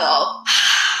 Not at all.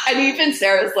 And even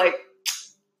Sarah's like,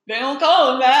 they don't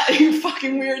call him that, you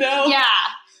fucking weirdo.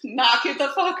 Knock it the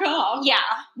fuck off.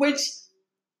 Which,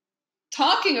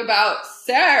 talking about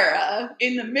Sarah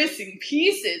in The Missing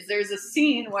Pieces, there's a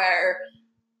scene where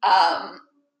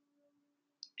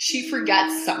she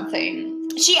forgets something.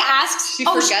 She asks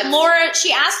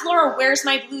Laura, "Where's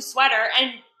my blue sweater?"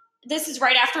 And this is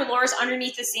right after Laura's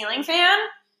underneath the ceiling fan.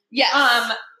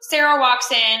 Sarah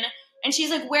walks in and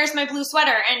she's like, "Where's my blue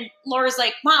sweater?" And Laura's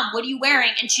like, "Mom, what are you wearing?"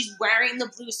 And she's wearing the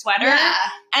blue sweater.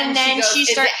 And then she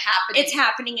starts, "It's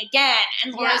happening again."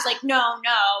 And Laura's like, no.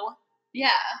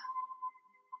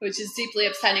 Which is deeply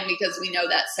upsetting because we know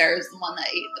that Sarah's the one that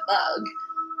ate the bug.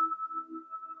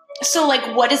 So, like,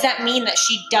 what does that mean that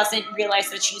she doesn't realize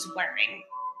that she's wearing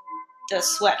the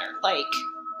sweater? Like,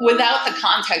 without the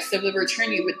context of the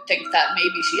return, you would think that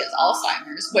maybe she has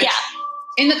Alzheimer's, which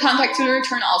in the context of the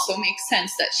return also makes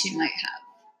sense that she might have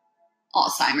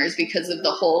Alzheimer's because of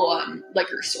the whole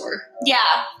liquor store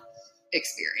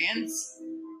experience.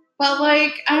 But,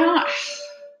 like,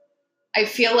 I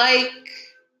feel like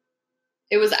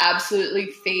it was absolutely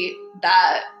fate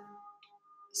that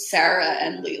Sarah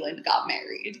and Leland got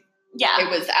married. It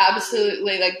was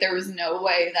absolutely, like, there was no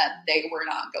way that they were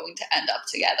not going to end up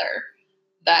together.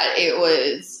 That it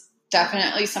was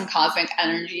definitely some cosmic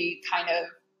energy kind of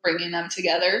bringing them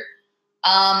together.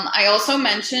 I also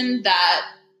mentioned that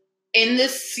in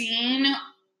this scene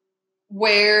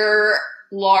where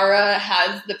Laura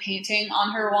has the painting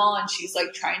on her wall and she's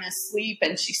like trying to sleep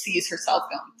and she sees herself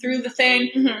going through the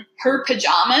thing, her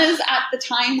pajamas at the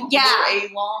time were a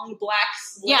long black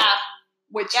slit,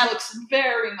 which looks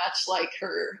very much like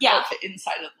her outfit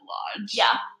inside of the lodge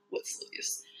with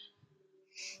sleeves.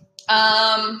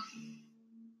 I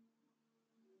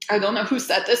don't know who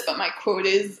said this, but my quote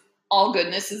is, "All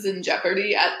goodness is in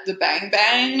jeopardy at the Bang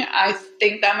Bang." I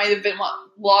think that might have been what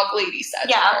Log Lady said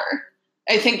to her.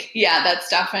 I think, that's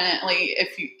definitely,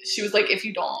 she was like, if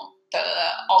you don't,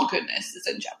 all goodness is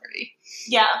in jeopardy.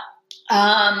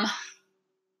 I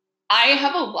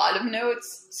have a lot of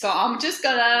notes, so I'm just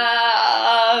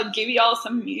gonna give y'all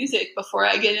some music before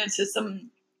I get into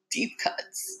some deep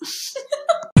cuts.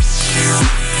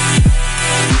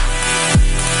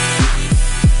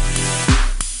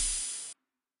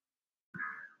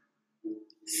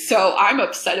 So I'm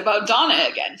upset about Donna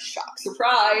again. Shock,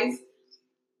 surprise.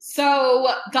 So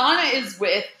Donna is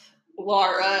with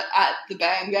Laura at the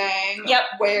Bang Bang,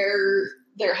 where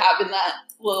they're having that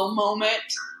little moment.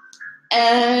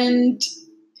 And,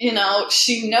 you know,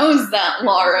 she knows that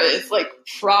Laura is, like,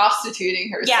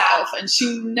 prostituting herself. And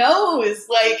she knows,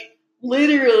 like,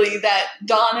 literally that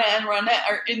Donna and Ronette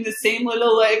are in the same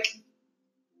little, like,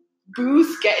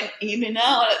 booth getting eaten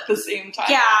out at the same time.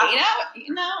 Yeah.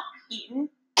 Eaten out? Eaten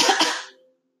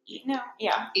out?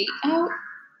 Yeah. Eat out?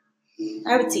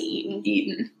 I would say eaten.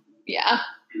 Eaten. Yeah.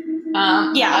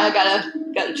 Yeah. I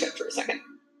gotta check for a second.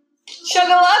 Shut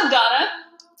up, Donna.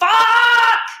 Fuck!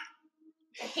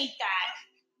 I hate that.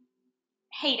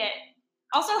 Hate it.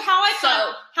 Also, how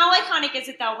iconic is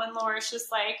it though when Laura's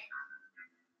just like,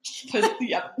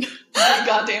 yep,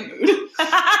 goddamn mood.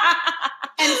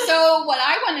 And so, what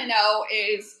I want to know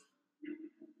is,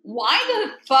 why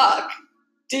the fuck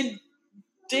didn't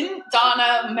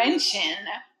Donna mention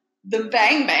the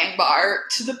Bang Bang Bar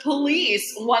to the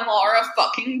police when Laura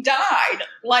fucking died?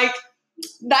 Like,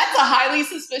 that's a highly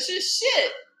suspicious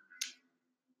shit.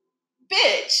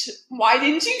 Bitch, why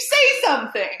didn't you say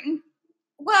something?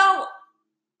 Well,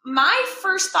 my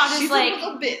first thought She's is like, a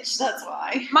little bitch, that's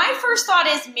why. My first thought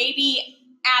is maybe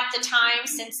at the time,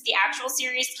 since the actual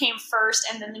series came first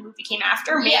and then the movie came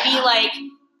after, maybe like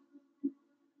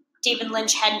David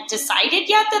Lynch hadn't decided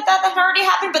yet that had already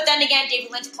happened. But then again,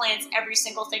 David Lynch plans every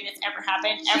single thing that's ever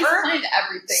happened, She's planned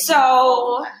everything.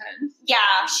 So,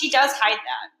 yeah, she does hide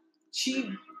that.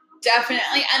 She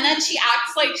definitely, and then she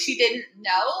acts like she didn't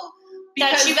know.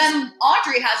 Because then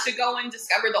Audrey has to go and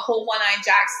discover the whole One-Eyed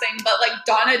Jacks thing, but, like,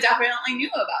 Donna definitely knew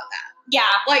about that. Yeah.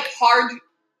 Like, hard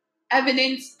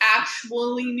evidence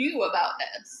actually knew about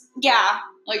this. Yeah.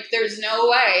 Like, there's no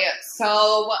way.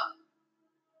 So,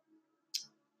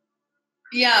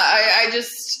 yeah, I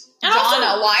just... And Donna,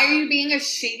 also, why are you being a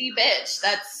shady bitch?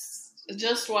 That's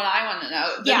just what I want to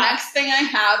know. The next thing I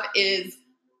have is,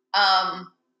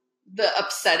 the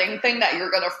upsetting thing that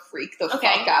you're gonna freak the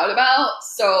fuck out about.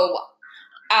 So...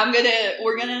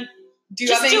 we're gonna, do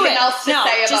you have anything else to say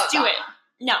about just do Donna? it.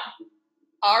 No.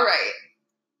 All right.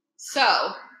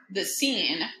 So, the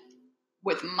scene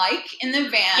with Mike in the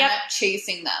van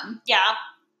chasing them. Yeah.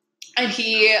 And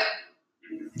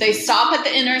they stop at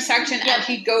the intersection and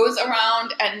he goes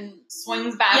around and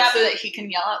swings back so that he can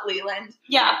yell at Leland.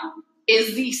 Yeah.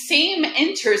 Is the same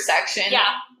intersection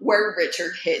where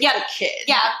Richard hit the kid.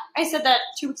 Yeah. I said that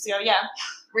 2 weeks ago, yeah.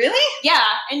 Really? Yeah,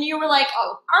 and you were like,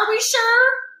 "Oh, are we sure?"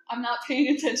 I'm not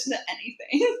paying attention to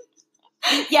anything.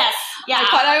 Yes, yeah. I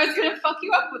thought I was gonna fuck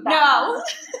you up with that. No.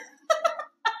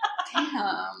 Damn.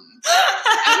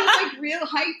 I was like real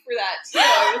hyped for that too.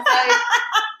 I was like,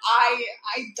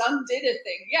 I done did a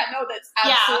thing. Yeah, no, that's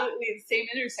absolutely the same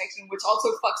intersection, which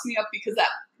also fucks me up because that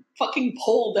fucking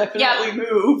pole definitely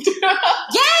moved.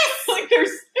 Yes! Like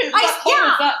that pole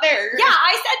is not there. Yeah,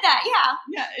 I said that,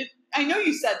 Yeah, I know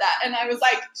you said that, and I was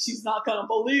like, she's not gonna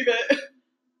believe it.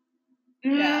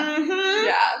 Mm-hmm.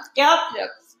 Yeah.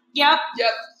 Yep.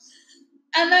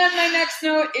 And then my next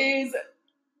note is,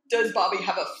 does Bobby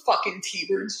have a fucking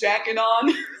T-Birds jacket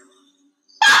on?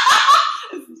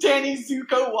 Danny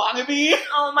Zuko wannabe.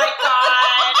 Oh my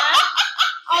god.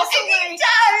 Also, he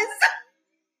does.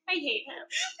 I hate him.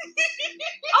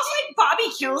 Also, like,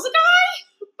 Bobby kills a guy?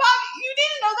 Bobby, you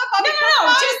didn't know that Bobby kills a guy?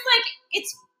 No, just like,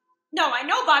 I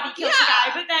know Bobby kills a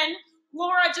guy, but then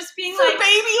Laura just being for like...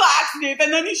 baby laxative,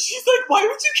 and then she's like, why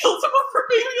would you kill someone for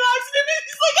baby laxative? And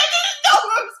he's like, I didn't know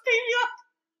it was baby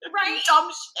laxative. Right? Dumb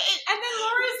shit. And then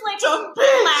Laura's like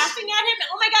laughing at him.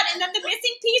 Oh my god, and then the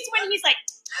missing piece when he's like,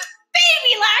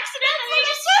 baby laxative, and they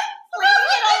just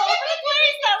flinging it all over the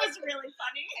place. That was really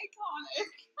funny. Iconic.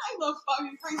 I love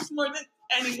Bobby Prince more than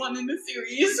anyone in the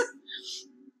series.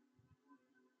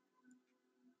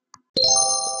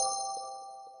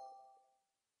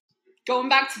 Going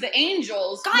back to the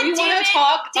Angels, we want to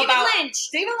talk about Lynch.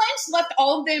 David Lynch left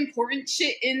all of the important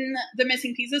shit in the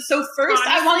missing pieces. So first,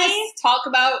 I want to talk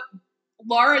about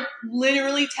Laura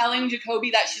literally telling Jacoby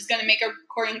that she's going to make a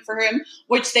recording for him,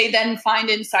 which they then find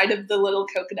inside of the little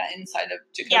coconut inside of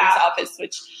Jacoby's office,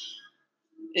 which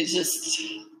is just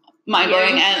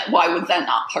mind-blowing. And why was that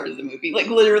not part of the movie? Like,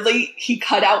 literally, he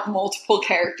cut out multiple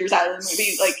characters out of the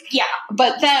movie. Like,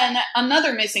 but then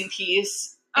another missing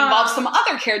piece involves some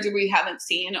other characters we haven't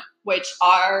seen, which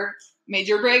are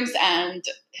Major Briggs and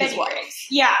his wife.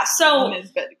 Yeah, so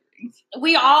Ms. Betty Briggs.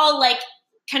 We all, like,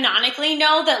 canonically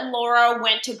know that Laura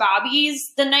went to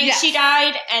Bobby's the night she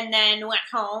died and then went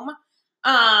home.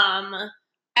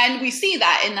 And we see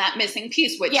that in that missing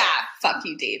piece, which, fuck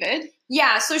you, David.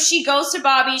 Yeah, so she goes to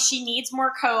Bobby's, she needs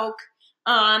more Coke.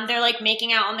 They're, like,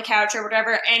 making out on the couch or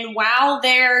whatever, and while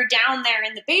they're down there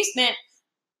in the basement,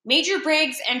 Major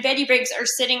Briggs and Betty Briggs are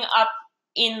sitting up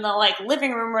in the like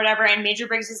living room or whatever, and Major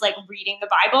Briggs is like reading the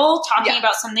Bible, talking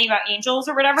about something about angels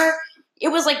or whatever. It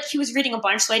was like he was reading a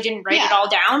bunch, so I didn't write it all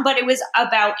down, but it was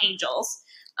about angels.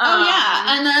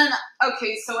 And then,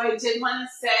 okay, so I did want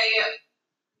to say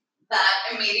that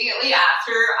immediately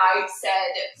after I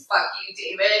said, fuck you,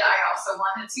 David, I also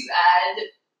wanted to add,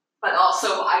 but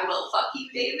also I will fuck you,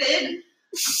 David.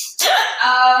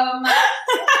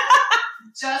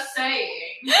 Just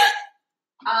saying.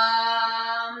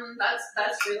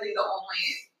 That's really the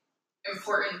only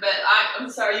important bit. I'm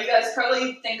sorry, you guys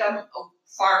probably think I'm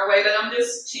far away, but I'm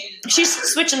just changing the She's record.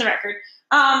 switching the record.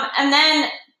 And then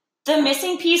the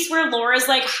missing piece where Laura's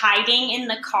like hiding in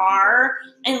the car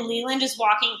and Leland is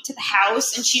walking to the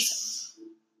house and she's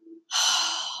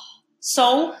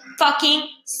so fucking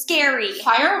scary.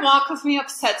 Fire Walk with Me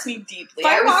upsets me deeply.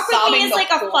 Fire Walk with Me is like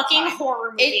a fucking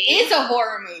horror movie. It is a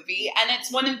horror movie, and it's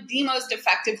one of the most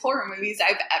effective horror movies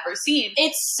I've ever seen.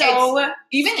 It's so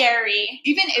scary.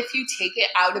 Even if you take it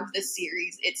out of the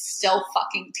series, it's still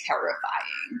fucking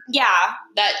terrifying. Yeah.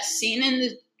 That scene in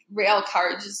the rail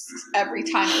car just every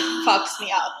time it fucks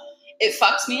me up. It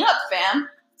fucks me up, fam.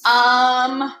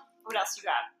 What else you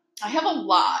got? I have a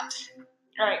lot.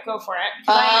 All right, go for it.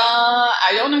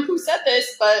 I don't know who said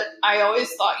this, but I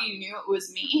always thought you knew it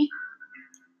was me.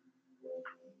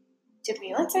 Did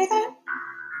Leland say that?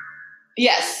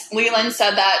 Yes, Leland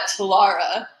said that to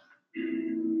Laura.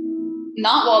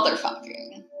 Not while they're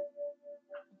fucking.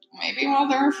 Maybe while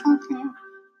they're fucking.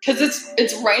 Because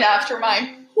it's right after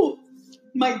my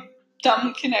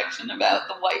dumb connection about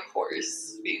the white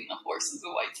horse being the horse is the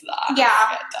white to the eye.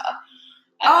 Yeah.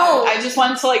 I just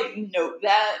wanted to like note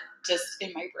that just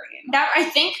in my brain. That I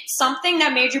think something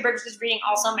that Major Briggs was reading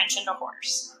also mentioned a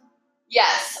horse.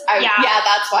 Yes. Yeah,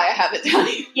 that's why I have it down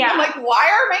here. Yeah. I'm like, why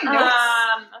are my notes?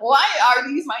 Why are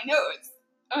these my notes?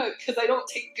 Because I don't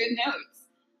take good notes.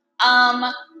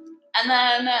 And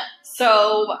then,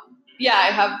 so, yeah,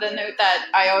 I have the note that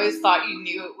I always thought you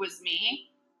knew it was me.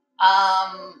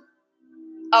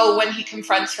 When he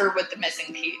confronts her with the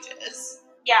missing pages.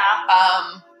 Yeah.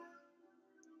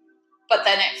 But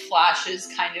then it flashes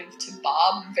kind of to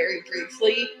Bob very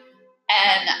briefly.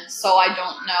 And so I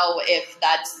don't know if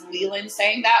that's Leland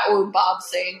saying that or Bob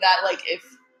saying that. Like, if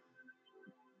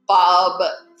Bob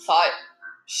thought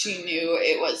she knew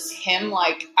it was him,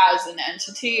 like, as an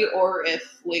entity, or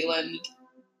if Leland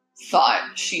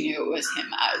thought she knew it was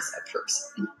him as a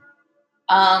person.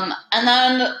 And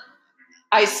then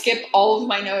I skip all of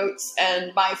my notes,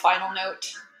 and my final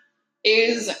note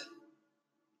is...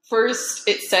 First,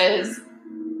 it says,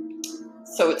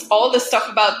 so it's all the stuff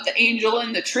about the angel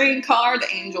in the train car, the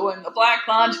angel in the Black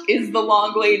Lodge, is the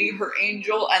log lady her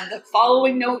angel, and the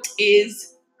following note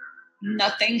is,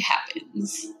 nothing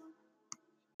happens.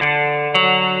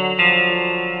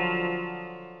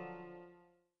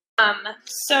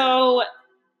 So,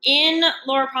 in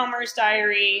Laura Palmer's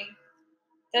diary,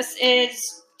 this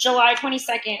is July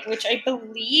 22nd, which I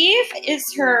believe is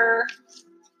her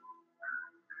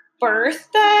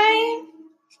birthday.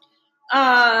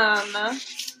 And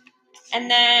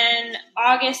then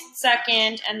August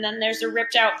 2nd, and then there's a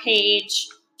ripped out page,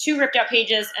 2 ripped out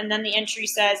pages, and then the entry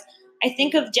says, I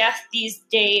think of death these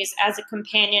days as a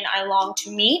companion I long to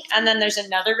meet. And then there's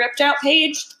another ripped out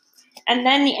page. And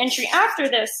then the entry after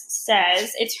this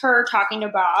says, it's her talking to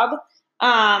Bob.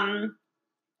 And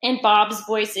Bob's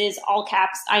voice is all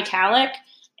caps, italic.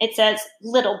 It says,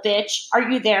 little bitch, are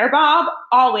you there, Bob?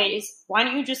 Always. Why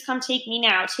don't you just come take me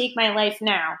now? Take my life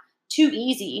now. Too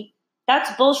easy.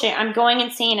 That's bullshit. I'm going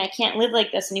insane. I can't live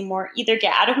like this anymore. Either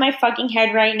get out of my fucking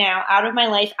head right now, out of my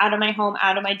life, out of my home,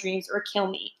 out of my dreams, or kill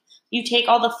me. You take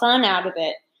all the fun out of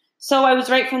it. So I was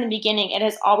right from the beginning. It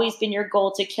has always been your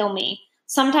goal to kill me.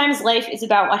 Sometimes life is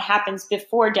about what happens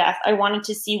before death. I wanted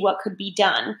to see what could be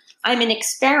done. I'm an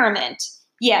experiment.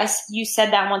 Yes, you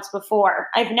said that once before.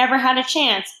 I've never had a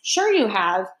chance. Sure you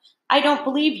have. I don't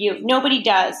believe you. Nobody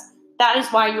does. That is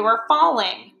why you are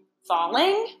falling.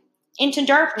 Falling? Into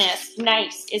darkness.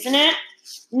 Nice, isn't it?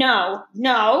 No.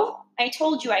 I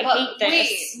told you I hate this.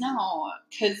 Wait, no.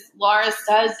 Because Laura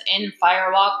says in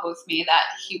Fire Walk with Me that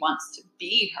he wants to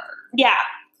be her. Yeah.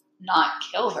 Not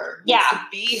kill her. He wants to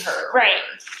be her. Right.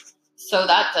 So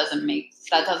that doesn't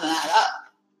add up.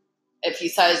 If she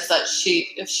says that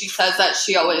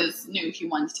she always knew he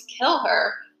wanted to kill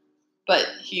her, but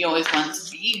he always wants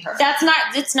to be her.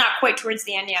 It's not quite towards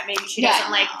the end yet. Maybe she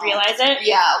doesn't realize it.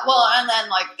 Yeah, well, and then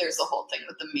there's the whole thing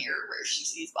with the mirror where she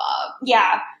sees Bob.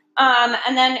 Yeah.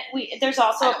 And then there's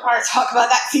also a part. Talk about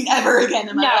that scene ever again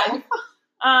in my life.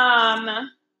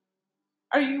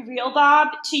 Are you real, Bob?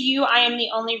 To you, I am the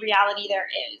only reality there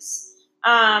is.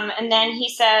 And then he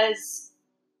says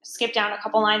skip down a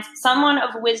couple lines. Someone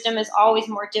of wisdom is always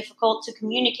more difficult to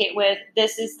communicate with.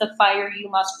 This is the fire you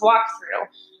must walk through.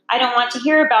 I don't want to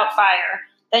hear about fire.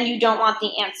 Then you don't want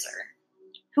the answer.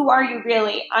 Who are you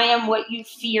really? I am what you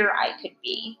fear I could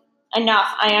be. Enough,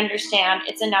 I understand.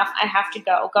 It's enough. I have to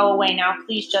go. Go away now.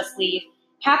 Please just leave.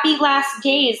 Happy last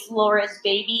days, Laura's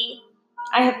baby.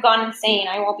 I have gone insane.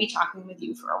 I won't be talking with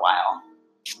you for a while.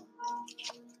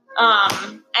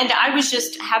 And I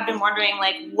have been wondering,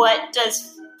 like, what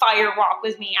does fire walk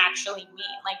with me actually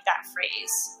mean? Like, that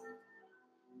phrase.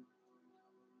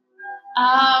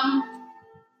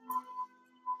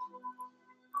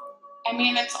 I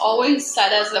mean, it's always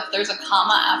said as if there's a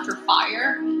comma after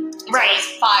fire. Right.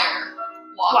 Fire.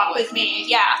 Walk with me.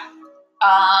 Yeah.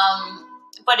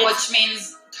 But which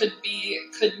means could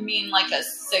mean like a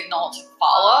signal to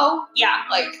follow. Yeah.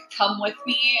 Like, come with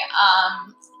me.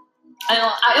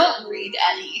 I don't read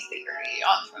any theory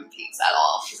on Twin Peaks at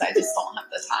all because I just don't have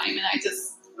the time,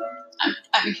 and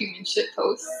I'm a human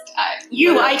shitpost.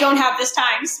 I don't have this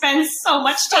time. Spend so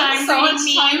much time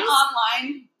reading memes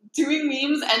online, doing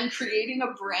memes, and creating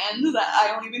a brand that I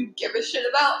don't even give a shit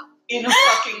about in a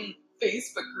fucking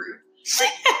Facebook group.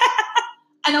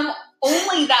 And I'm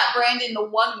only that brand in the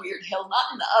one weird hill,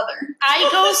 not in the other. I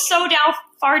go so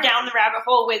far down the rabbit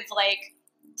hole with, like,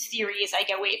 theories. I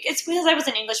get weak. It's because I was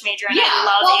an English major and I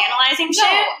love analyzing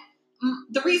shit.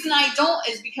 The reason I don't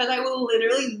is because I will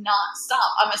literally not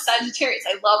stop. I'm a Sagittarius.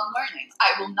 I love learning.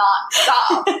 I will not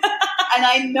stop. And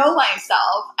I know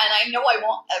myself, and I know I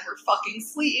won't ever fucking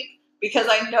sleep because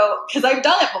I've done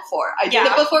it before. I did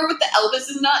it before with the Elvis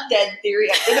is not dead theory.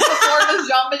 I did it before with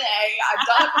JonBenet. I've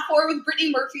done it before with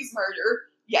Brittany Murphy's murder.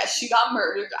 Yes, she got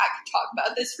murdered. I could talk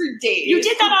about this for days. You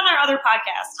did that on our other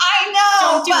podcast. I know.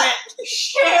 Don't do it.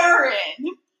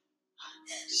 Sharon.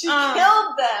 She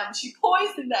killed them. She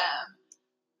poisoned them.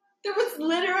 There was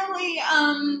literally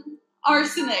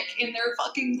arsenic in their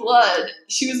fucking blood.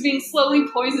 She was being slowly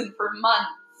poisoned for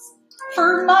months.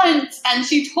 For months. And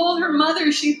she told her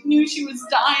mother she knew she was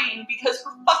dying because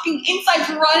her fucking insides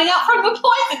were rotting out from the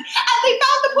poison. And they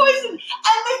found the poison.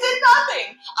 And they did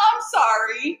nothing. I'm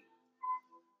sorry.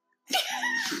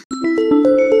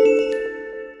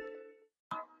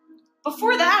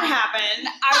 Before that happened,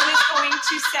 I was going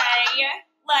to say,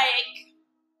 like,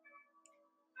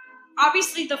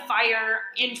 obviously the fire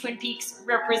in Twin Peaks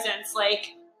represents, like,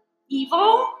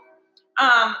 evil.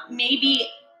 Maybe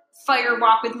fire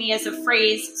walk with me as a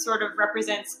phrase sort of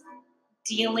represents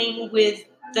dealing with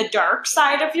the dark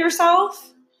side of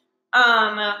yourself.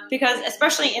 Because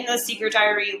especially in the Secret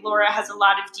Diary, Laura has a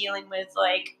lot of dealing with,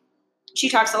 like, she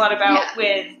talks a lot about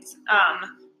with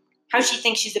how she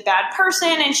thinks she's a bad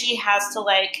person, and she has to,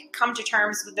 like, come to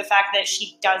terms with the fact that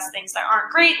she does things that aren't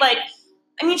great. Like,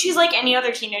 I mean, she's like any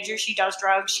other teenager. She does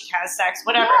drugs, she has sex,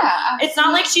 whatever. Yeah, it's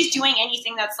not like she's doing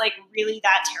anything that's, like, really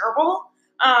that terrible.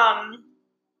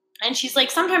 And she's like,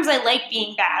 sometimes I like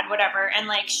being bad, whatever. And,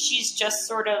 like, she's just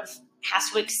sort of has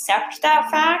to accept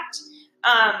that fact.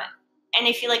 And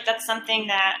I feel like that's something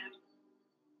that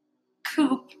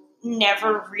Coop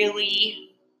never really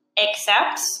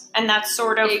accepts, and that's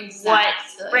sort of what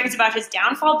brings about his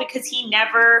downfall, because he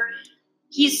never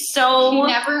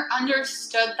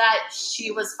understood that she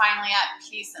was finally at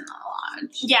peace in the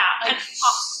lodge. Yeah. Like,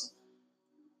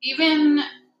 even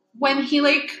when he,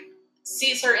 like,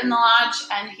 sees her in the lodge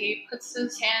and he puts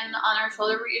his hand on her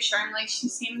shoulder reassuringly, she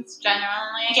seems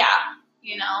genuinely,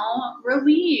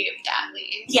 relieved at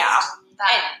least. Yeah.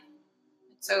 That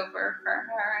it's over for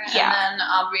her. And then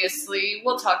obviously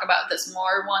we'll talk about this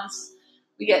more once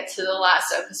we get to the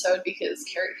last episode, because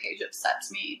Carrie Page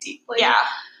upsets me deeply. Yeah.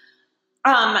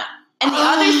 And the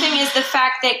other thing is the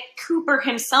fact that Cooper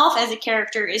himself as a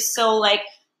character is so, like,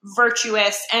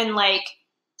 virtuous and, like,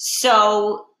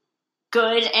 so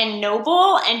good and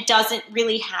noble and doesn't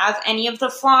really have any of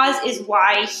the flaws is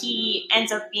why he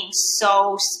ends up being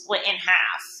so split in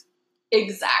half.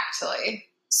 Exactly.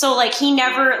 So, like, he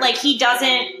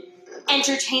doesn't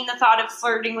entertain the thought of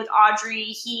flirting with Audrey.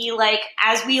 He, like,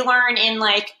 as we learn in,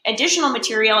 like, additional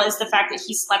material, is the fact that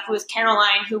he slept with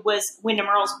Caroline, who was Wyndham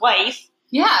Earle's wife.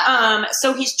 Yeah.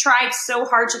 So he's tried so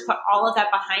hard to put all of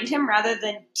that behind him rather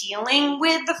than dealing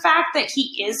with the fact that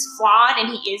he is flawed and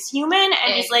he is human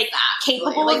and he's, like,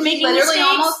 capable of making mistakes. He literally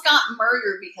almost got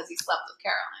murdered because he slept with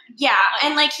Caroline. Yeah,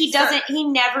 and, like, he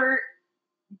never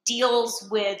deals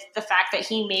with the fact that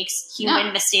he makes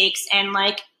human mistakes and,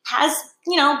 like, has,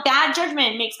 bad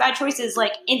judgment, makes bad choices.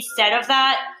 Like, instead of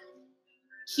that,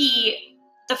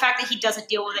 the fact that he doesn't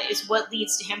deal with it is what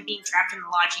leads to him being trapped in the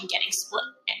lodge and getting split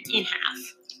in half.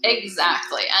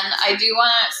 Exactly. And I do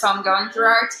want to, so I'm going through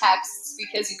our texts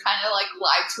because you kind of like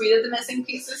live tweeted the missing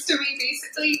pieces to me,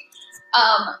 basically.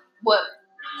 What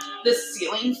the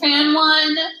ceiling fan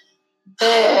one,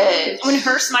 bitch. When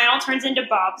her smile turns into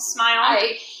Bob's smile.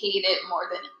 I hate it more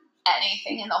than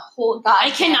anything in the whole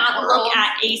goddamn I cannot world. look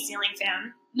at a ceiling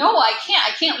fan. No, I can't.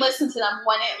 I can't listen to them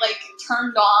when it like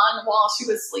turned on while she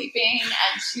was sleeping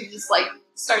and she just like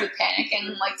started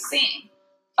panicking. Like same,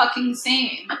 fucking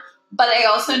same. But I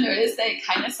also noticed that it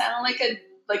kind of sounded like a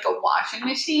washing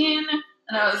machine,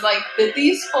 and I was like, did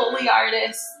these Foley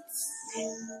artists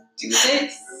do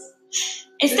this?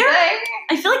 Is there?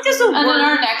 I feel like there's a word. And then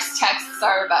our next texts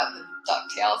are about the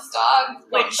DuckTales dog.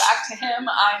 Going back to him,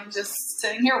 I'm just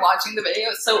sitting here watching the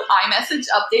video. So iMessage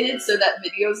updated so that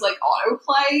videos like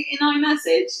autoplay in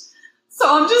iMessage. So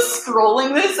I'm just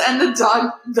scrolling this, and the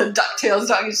DuckTales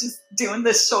dog is just doing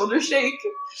this shoulder shake,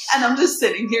 and I'm just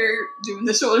sitting here doing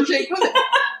the shoulder shake with it.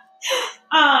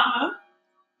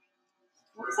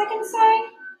 What was I gonna say?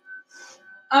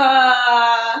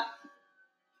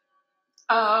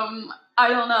 I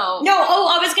don't know. No,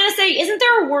 I was gonna say, isn't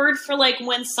there a word for like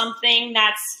when something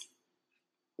that's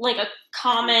like a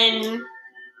common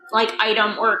like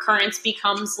item or occurrence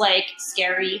becomes like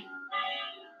scary?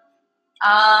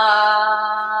 I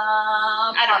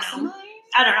don't know.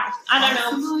 Whatever.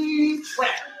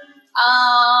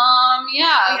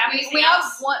 Yeah.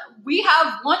 We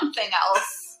have one thing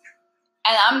else,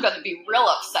 and I'm gonna be real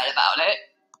upset about it.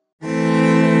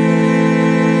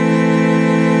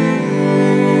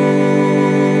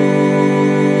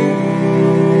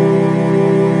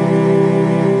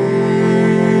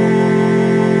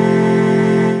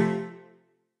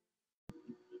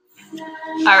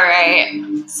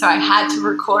 Alright, so I had to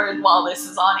record while this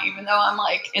is on, even though I'm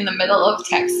like in the middle of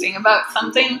texting about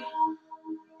something.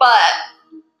 But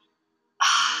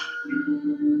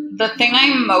the thing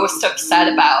I'm most upset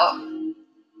about,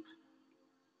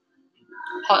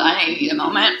 hold on, I need a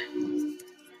moment.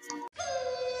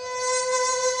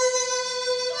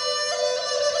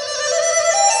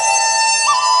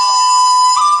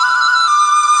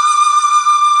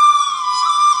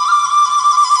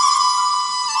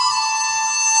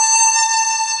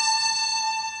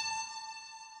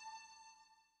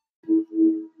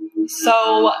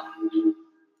 So,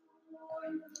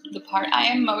 the part I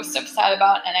am most upset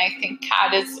about, and I think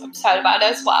Kat is upset about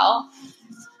as well.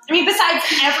 I mean, besides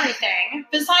everything.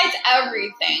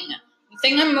 The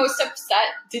thing I'm most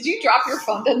upset, did you drop your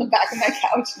phone down the back of my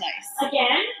couch? Nice.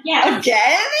 Again? Yeah.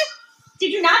 Again?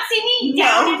 Did you not see me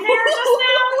down in there just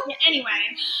now? Yeah,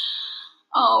 anyway.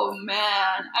 Oh,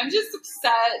 man. I'm just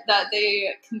upset that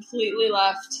they completely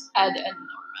left Ed and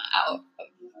Norma out of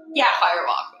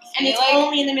Firewalk. And it's like,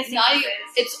 only in the missing pieces.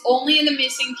 It's only in the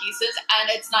missing pieces, and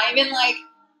it's not even like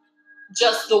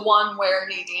just the one where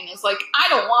Nadine is like, I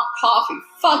don't want coffee.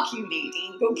 Fuck you,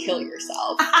 Nadine. Go kill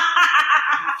yourself.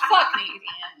 Fuck Nadine.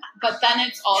 But then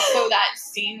it's also that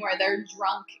scene where they're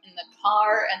drunk in the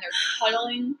car and they're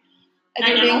cuddling and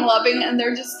they're being loving, and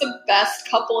they're just the best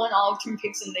couple in all of Twin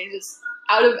Peaks, and they just,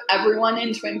 out of everyone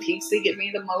in Twin Peaks, they give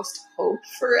me the most hope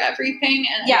for everything,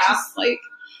 and it's just like,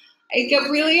 I get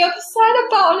really upset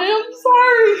about it. I'm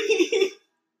sorry.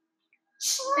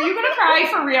 Are you gonna cry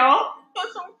for real?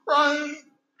 I'm crying.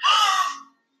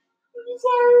 I'm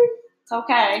sorry. It's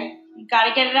okay. You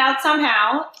gotta get it out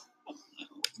somehow.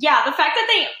 Yeah, the fact that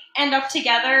they end up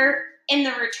together in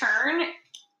the return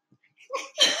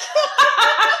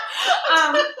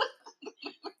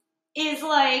is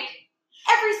like,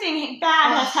 everything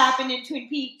bad has happened in Twin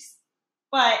Peaks,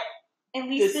 but at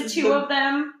least the two of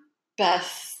them.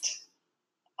 Best.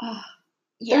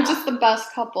 They're just the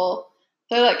best couple.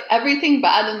 They're like, everything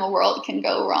bad in the world can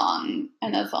go wrong,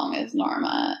 and as long as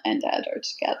Norma and Ed are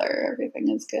together, everything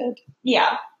is good.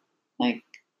 Yeah. Like,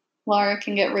 Laura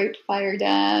can get raped by her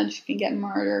dad, she can get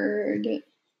murdered,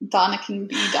 Donna can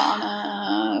be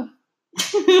Donna.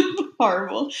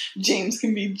 Horrible. James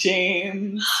can be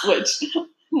James, which,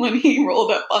 when he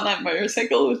rolled up on that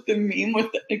motorcycle with the meme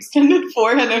with the extended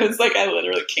forehead, I was like, I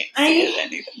literally can't see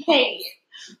anything. Hey.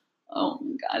 Oh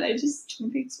my god,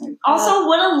 Twin Peaks my god. Also,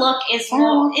 what a look is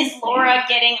Laura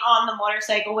getting on the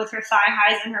motorcycle with her thigh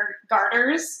highs and her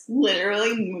garters.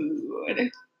 Literally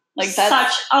mood. Like, that's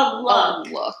such a look.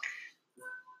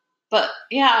 But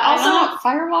yeah, also, I don't know,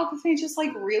 Firewalk with Me just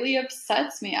like really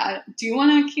upsets me. Do you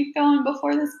want to keep going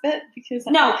before this bit? Because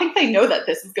I think they know that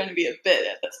this is going to be a bit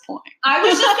at this point. I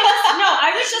was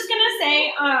just gonna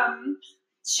say,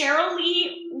 Cheryl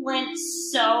Lee went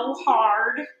so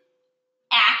hard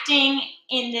acting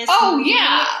in this movie.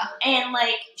 and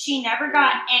like she never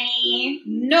got any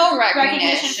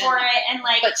recognition for it, and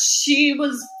like, but she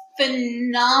was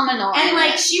phenomenal, and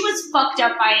like she was fucked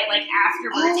up by it like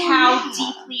afterwards. How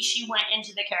deeply she went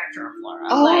into the character of Laura.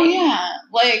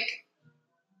 Like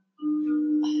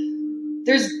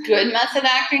there's good method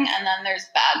acting, and then there's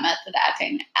bad method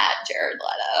acting at Jared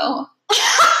Leto.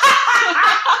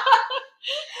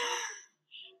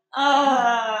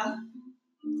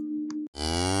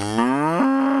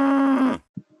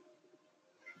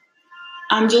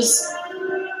 I'm just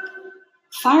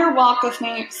Fire Walk with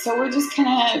Me. So we're just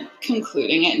kind of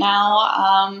concluding it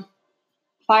now.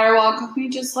 Fire Walk with Me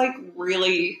just like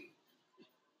really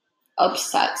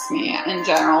upsets me in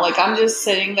general. Like I'm just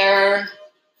sitting there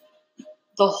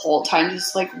the whole time,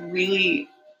 just like really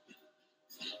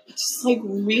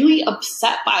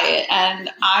upset by it. And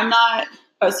I'm not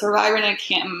a survivor, and I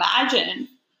can't imagine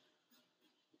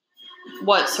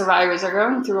what survivors are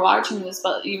going through watching this.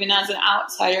 But even as an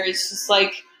outsider, it's just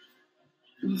like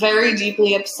very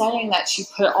deeply upsetting that she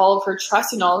put all of her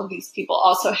trust in all of these people.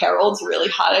 Also, Harold's really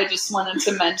hot. I just wanted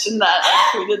to mention that.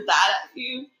 I tweeted that at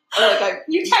you. Or like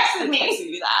you texted me. I texted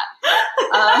you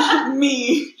that.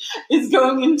 Me is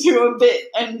going into a bit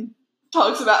and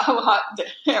talks about how hot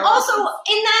Harold also, is.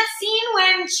 in that scene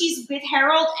when she's with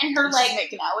Harold and her She's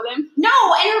making out with him?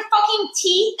 No, and her fucking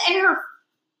teeth and her...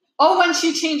 Oh, when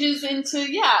she changes into,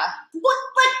 What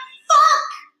the fuck?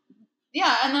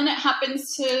 Yeah, and then it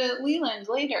happens to Leland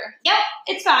later. Yep,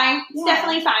 it's fine. It's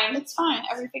definitely fine. It's fine.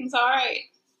 Everything's alright.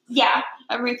 Yeah.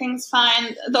 Everything's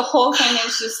fine. The whole thing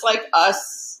is just like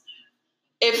us.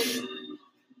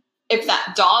 If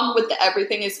that dog with the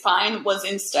everything is fine was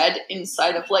instead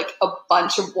inside of like a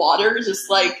bunch of water, just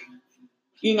like,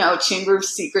 Chamber of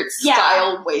Secrets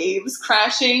style waves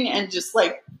crashing and just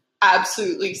like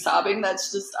absolutely sobbing,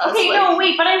 that's just us. Okay, no,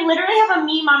 wait, but I literally have a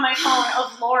meme on my phone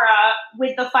of Laura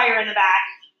with the fire in the back.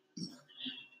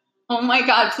 Oh my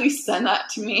god, please send that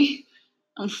to me.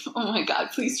 Oh my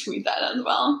god, please tweet that as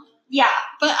well. Yeah.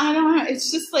 But I don't know, it's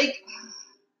just like,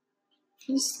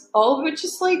 all of it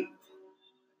just like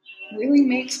really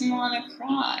makes me want to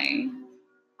cry.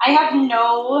 I have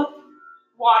no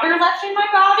water left in my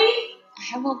body. I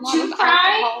have a lot of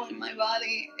alcohol in my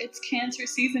body. It's cancer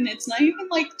season. It's not even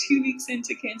like 2 weeks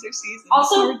into cancer season.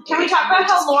 Also, can we talk about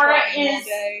how Laura is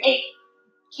a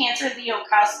Cancer Leo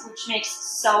cusp, which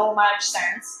makes so much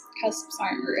sense. Cusps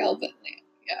aren't real, but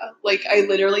yeah. Like, I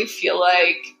literally feel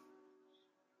like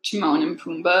Timon and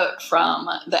Pumbaa from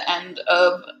the end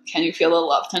of Can You Feel the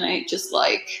Love Tonight, just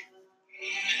like...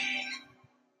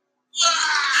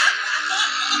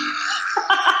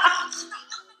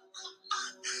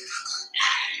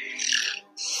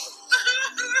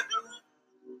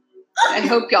 I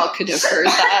hope y'all could have heard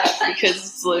that, because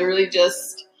it's literally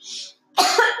just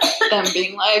them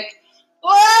being like,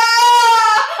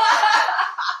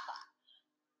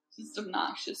 just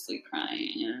obnoxiously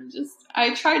crying. And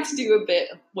I tried to do a bit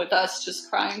with us just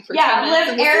crying for 10 minutes,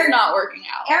 and this is not working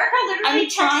out. Erica literally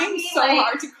trying so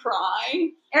hard to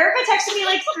cry. Erica texted me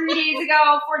like 4 days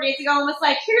ago, and was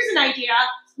like, here's an idea.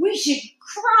 We should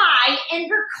cry and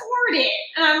record it.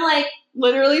 And I'm like,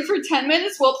 literally for 10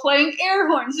 minutes while playing air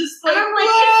horns, just like, and I'm like,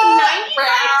 it's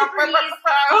 95 degrees.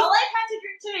 All I've had to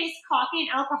drink today is coffee and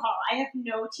alcohol. I have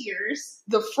no tears.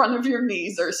 The front of your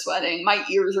knees are sweating. My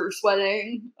ears are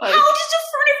sweating. Like, how does the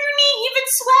front of your knee even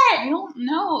sweat? I don't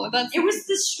know. It was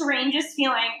the strangest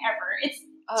feeling ever. It's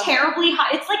terribly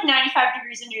hot. It's like 95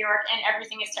 degrees in New York, and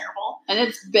everything is terrible. And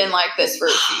it's been like this for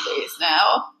a few days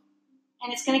now.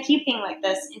 And it's going to keep being like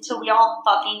this until we all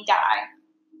fucking die.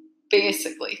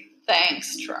 Basically.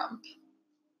 Thanks, Trump.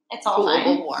 It's all fine.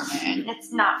 Global warming.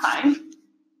 It's not fine.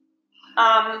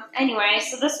 Anyway,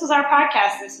 so this was our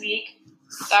podcast this week.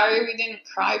 Sorry we didn't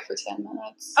cry for 10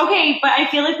 minutes. Okay, but I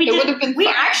feel like we would have been we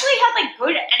fun. actually had like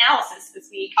good analysis this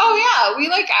week. Oh yeah, we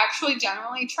like actually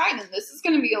generally tried, and this is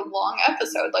going to be a long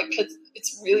episode, like, because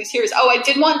it's really serious. Oh, I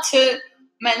did want to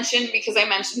mention, because I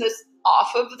mentioned this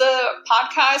off of the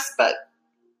podcast, but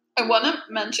I want to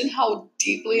mention how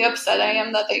deeply upset I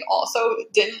am that they also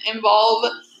didn't involve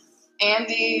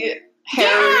Andy,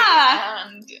 Harry,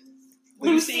 and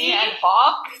Lucy and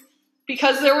Hawk,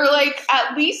 because there were like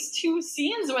at least 2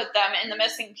 scenes with them in the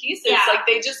missing pieces. Yeah. Like,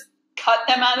 they just cut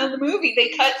them out of the movie.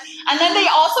 And then they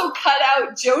also cut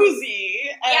out Josie.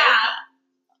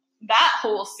 And that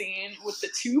whole scene with the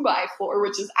 2x4,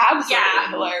 which is absolutely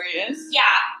hilarious. Yeah,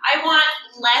 I want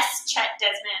less Chet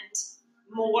Desmond,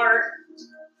 more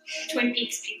Twin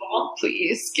Peaks people.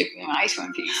 Please give me my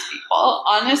Twin Peaks people.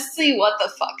 Honestly, what the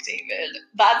fuck, David?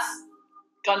 That's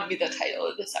gonna be the title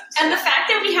of this episode. And the fact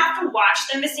that we have to watch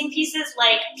the missing pieces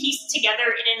like pieced together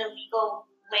in an illegal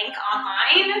link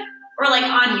online or like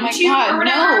on YouTube or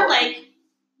whatever. No. Like,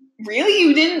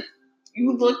 really,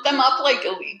 you looked them up like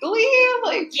illegally?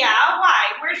 Like, yeah,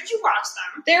 why? Where did you watch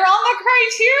them? they're on the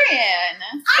Criterion.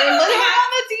 They're literally on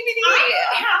the DVD. I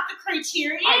don't have the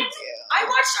Criterion. I do. I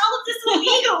watched all of this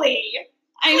illegally.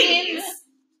 I Please.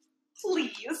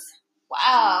 mean,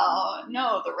 wow.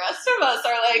 No, the rest of us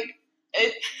are like,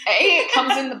 it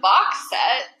comes in the box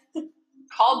set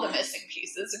called The Missing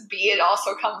Pieces, and B, it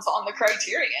also comes on the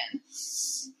Criterion.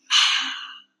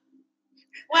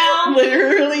 Well,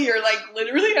 literally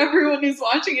everyone is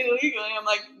watching it illegally. I'm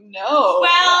like, no.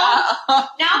 Well, now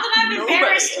that I've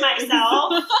embarrassed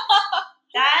myself,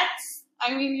 that's...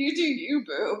 I mean, you do you,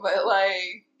 boo, but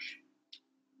like...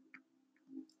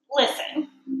 Listen.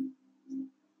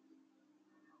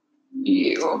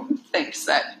 You thinks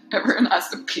that everyone has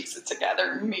to piece it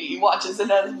together. Me watches it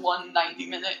as one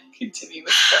 90-minute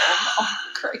continuous film on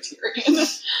the Criterion.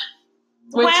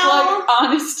 Which, like,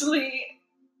 honestly...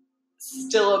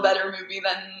 still a better movie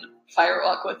than Fire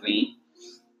Walk with Me.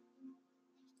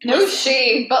 No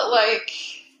shade, but like,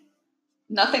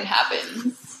 nothing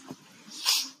happens.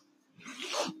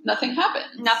 Nothing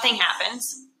happens. Nothing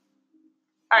happens.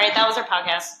 All right, that was our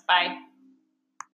podcast. Bye.